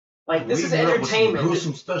 listen, this is entertainment. We grew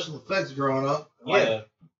some special effects growing up. Yeah.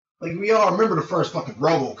 Like, we all remember the first fucking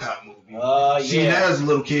RoboCop movie. Yeah. Seen that as a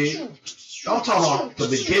little kid. I'm talking about the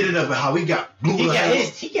beginning of it, how he got blew He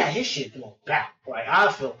got his shit thrown back. Like,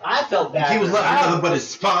 I felt bad. He was left with nothing but his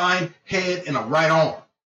spine, head, and a right arm.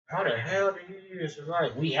 How the hell did he use it?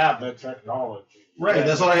 Like, we have the technology. Right,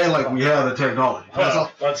 that's what I had, like, we have the technology.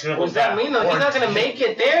 What does that mean, though? He's not going to make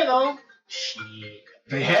it there, though. Shit.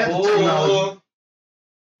 They had the technology.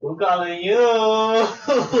 Who calling you?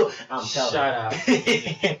 I'm telling Shut up.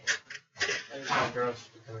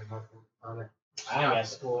 I ain't got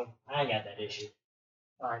school. I ain't got that issue.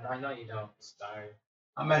 I know you don't. Sorry.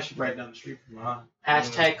 I'm actually right down the street from mine.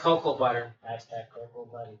 Hashtag cocoa butter. Hashtag cocoa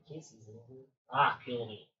butter kisses.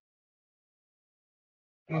 Penny.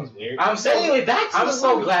 That was weird. I'm so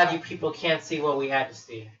movie. glad you people can't see what we had to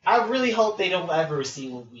see. I really hope they don't ever see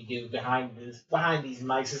what we do behind these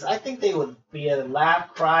mics. I think they would be a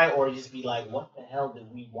laugh, cry, or just be like, "What the hell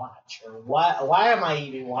did we watch?" Or why am I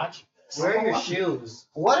even watching this? Where are your shoes?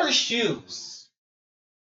 What are shoes?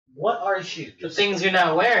 What are shoes? The things you're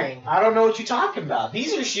not wearing. I don't know what you're talking about.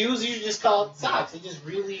 These are shoes. These are just called socks. They just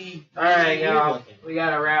really. All right, y'all. We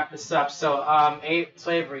gotta wrap this up. So,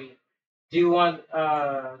 Avery, do you want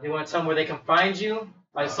to tell them where they can find you,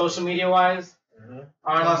 like social media wise? Mm-hmm.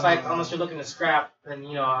 Unless you're looking to scrap, then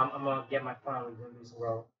I'm gonna get my phone and do some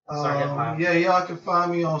roll. Yeah, y'all can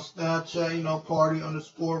find me on Snapchat.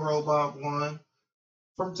 Party_robot1.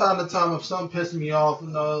 From time to time, if something pisses me off,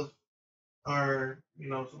 or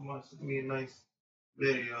someone sent me a nice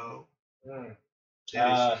video.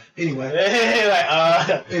 Anyway,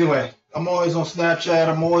 I'm always on Snapchat.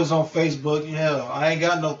 I'm always on Facebook. Hell, I ain't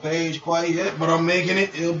got no page quite yet, but I'm making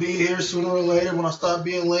it. It'll be here sooner or later when I stop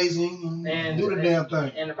being lazy and do the damn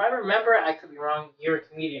thing. And if I remember, I could be wrong. You're a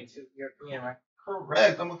comedian too. You're a comedian, right?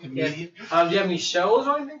 Correct. I'm a comedian. Yes. Do you have any shows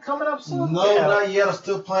or anything coming up soon? No, not yet. I'm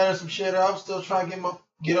still planning some shit out. I'm still trying to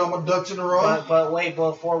get all my ducks in a row. But wait,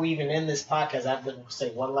 before we even end this podcast, I have to say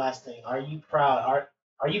one last thing. Are you proud?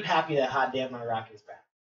 Are you happy that Hot Damn My Rock is back?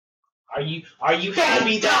 Are you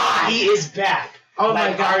happy that he is back? Oh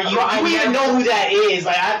my God! You even know who that is?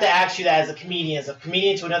 Like, I have to ask you that as a comedian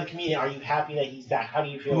to another comedian. Are you happy that he's back? How do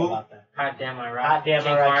you feel about that? Hot Damn My Rock. Hot Damn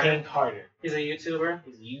My Rock. King Carter. He's a YouTuber.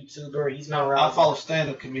 He's been around. I follow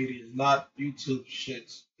stand-up comedians, not YouTube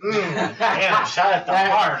shits. Damn, shot at the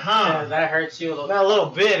heart, huh? That hurts you a little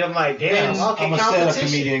bit. I'm like, damn. Okay, I'm a stand-up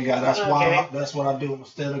comedian guy. That's why. That's what I do. I'm a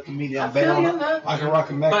stand-up comedian. I'm better I can rock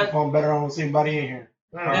a microphone better on anybody in here.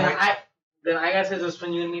 Then I gotta say this: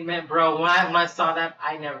 when you and me met, bro. When I saw that,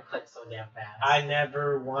 I never clicked so damn fast. I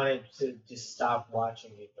never wanted to just stop watching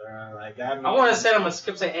it, bro. Like, I want to send him a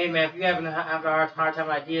script, say, "Hey man, if you have a hard time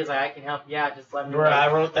with ideas, like I can help you out. Just let me." Bro,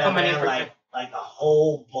 I wrote that man like a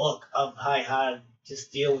whole book of how to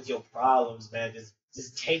just deal with your problems, man.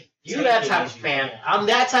 Just take. You that type of fan. I'm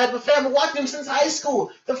that type of fan. I've been watching him since high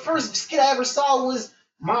school. The first skit I ever saw was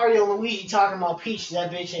Mario and Luigi talking about Peach. That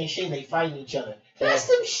bitch ain't shit. They fighting each other. That's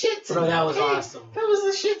some shit to me. That was awesome. That was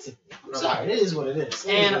the shit to me. I'm sorry. It is what it is.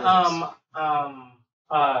 And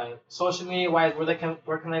social media wise,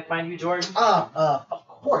 where can they find you, Jordan? Of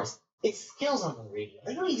course. It's skills on the radio.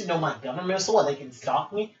 They don't need to know my government, so what? They can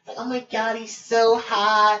stalk me. Like, oh my God, he's so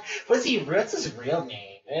hot. What's his real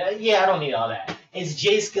name? Yeah, I don't need all that. It's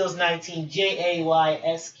JSkills19,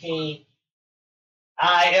 JAYSKILLC.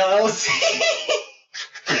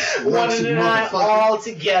 109 all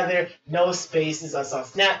together, no spaces. That's on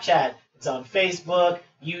Snapchat. It's on Facebook,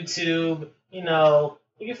 YouTube.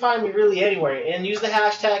 You can find me really anywhere. And use the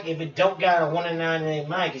hashtag if it don't got a 109 in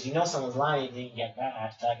mine, because someone's lying if they didn't get that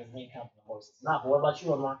hashtag. It's name come from the horse. It's not. But what about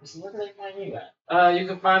you, Marcus? Where can they find you at? You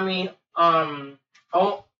can find me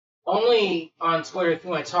only on Twitter if you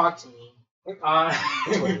want to talk to me.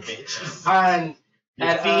 Twitter, bitch.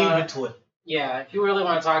 At Twitter. Yeah, if you really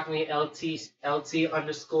want to talk to me, LT_Shaw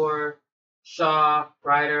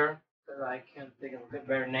Ryder, because I can't think of a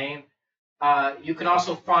better name. You can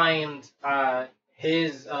also find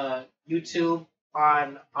his YouTube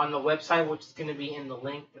on the website, which is going to be in the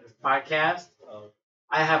link for this podcast.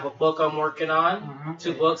 I have a book I'm working on,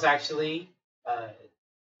 2 books actually.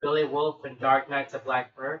 Billy Wolf and Dark Knights of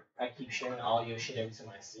Blackbird. I keep sharing all your shit every time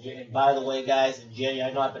I see it. And by the way, guys, in January,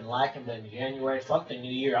 I know I've been lacking, but in January, fuck the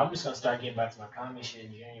new year, I'm just gonna start getting back to my comedy shit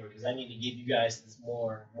in January because I need to give you guys this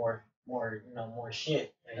more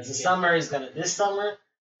shit. As the summer is this summer,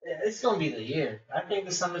 it's gonna be the year. I think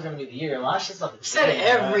this summer's gonna be the year. A lot of shit's about to change. Said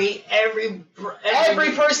every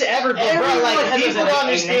person ever, bro. Like, people don't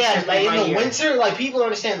understand. Like, in the winter, like, people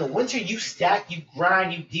understand. In the winter, you stack, you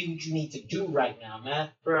grind, you do what you need to do right now, man.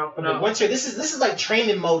 Bro, in the winter, this is like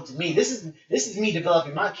training mode to me. This is me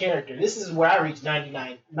developing my character. This is where I reach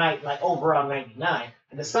 99, like overall 99.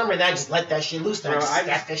 In the summer, I just let that shit loose. And I Bro, just I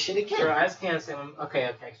stack that shit again. Bro, I just can't say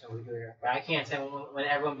okay, so we do it. But I can't say when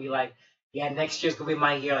everyone be like, yeah, next year's gonna be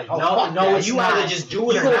my year. Like, no, it's you not. either just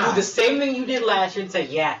do it you or gonna not. do the same thing you did last year and say,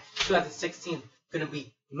 yeah, 2016 is gonna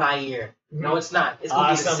be my year. No, it's not. It's gonna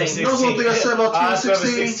be the same. You know one thing I said about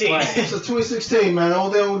 2016? So 2016, man, the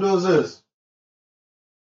only thing I'm gonna do is this.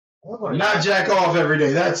 Not jack off every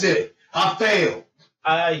day. That's it. I failed.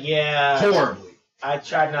 Yeah. Horribly. I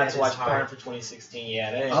tried not to watch porn for 2016.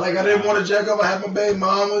 Yeah. I didn't want to jack off. I had my baby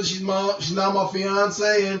mama. She's not my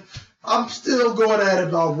fiance, and I'm still going at it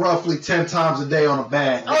about roughly 10 times a day on a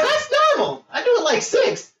bad day. Oh, that's normal. I do it like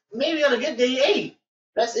 6. Maybe on a good day 8.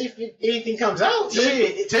 That's if anything comes out. 10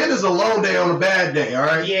 is a low day on a bad day, all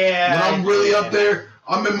right? Yeah. When I'm really up there,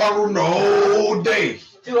 I'm in my room the whole day.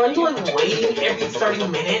 Dude, are you like waiting every 30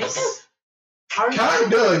 minutes?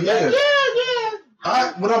 Kinda, yeah.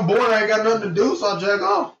 Yeah. When I'm bored, I ain't got nothing to do, so I jack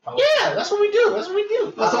off. Yeah, that's what we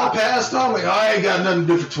do. That's all pastime. Like, I ain't got nothing to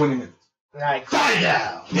do for 20 minutes. Right. Find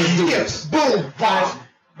out. Let's do this. Boom. Bomb.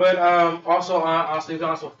 But also you can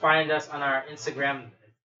also find us on our Instagram.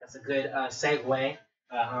 That's a good segue.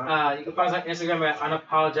 You can find us on Instagram at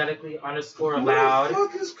unapologetically_loud. What the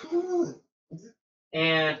fuck is cool?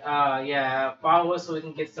 And follow us so we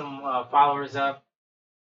can get some followers up.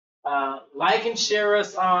 Like and share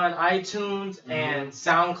us on iTunes and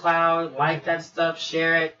SoundCloud. Like that stuff,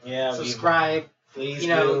 share it, subscribe. Please,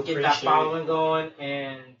 get that following going.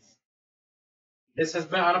 And this has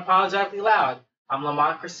been Unapologetically Loud. I'm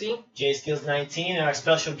Lamocracy. JSkills19 and our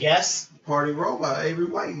special guest, Party Robot, Avery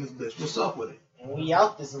White in this bitch. What's up with it? And we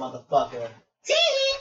out this motherfucker.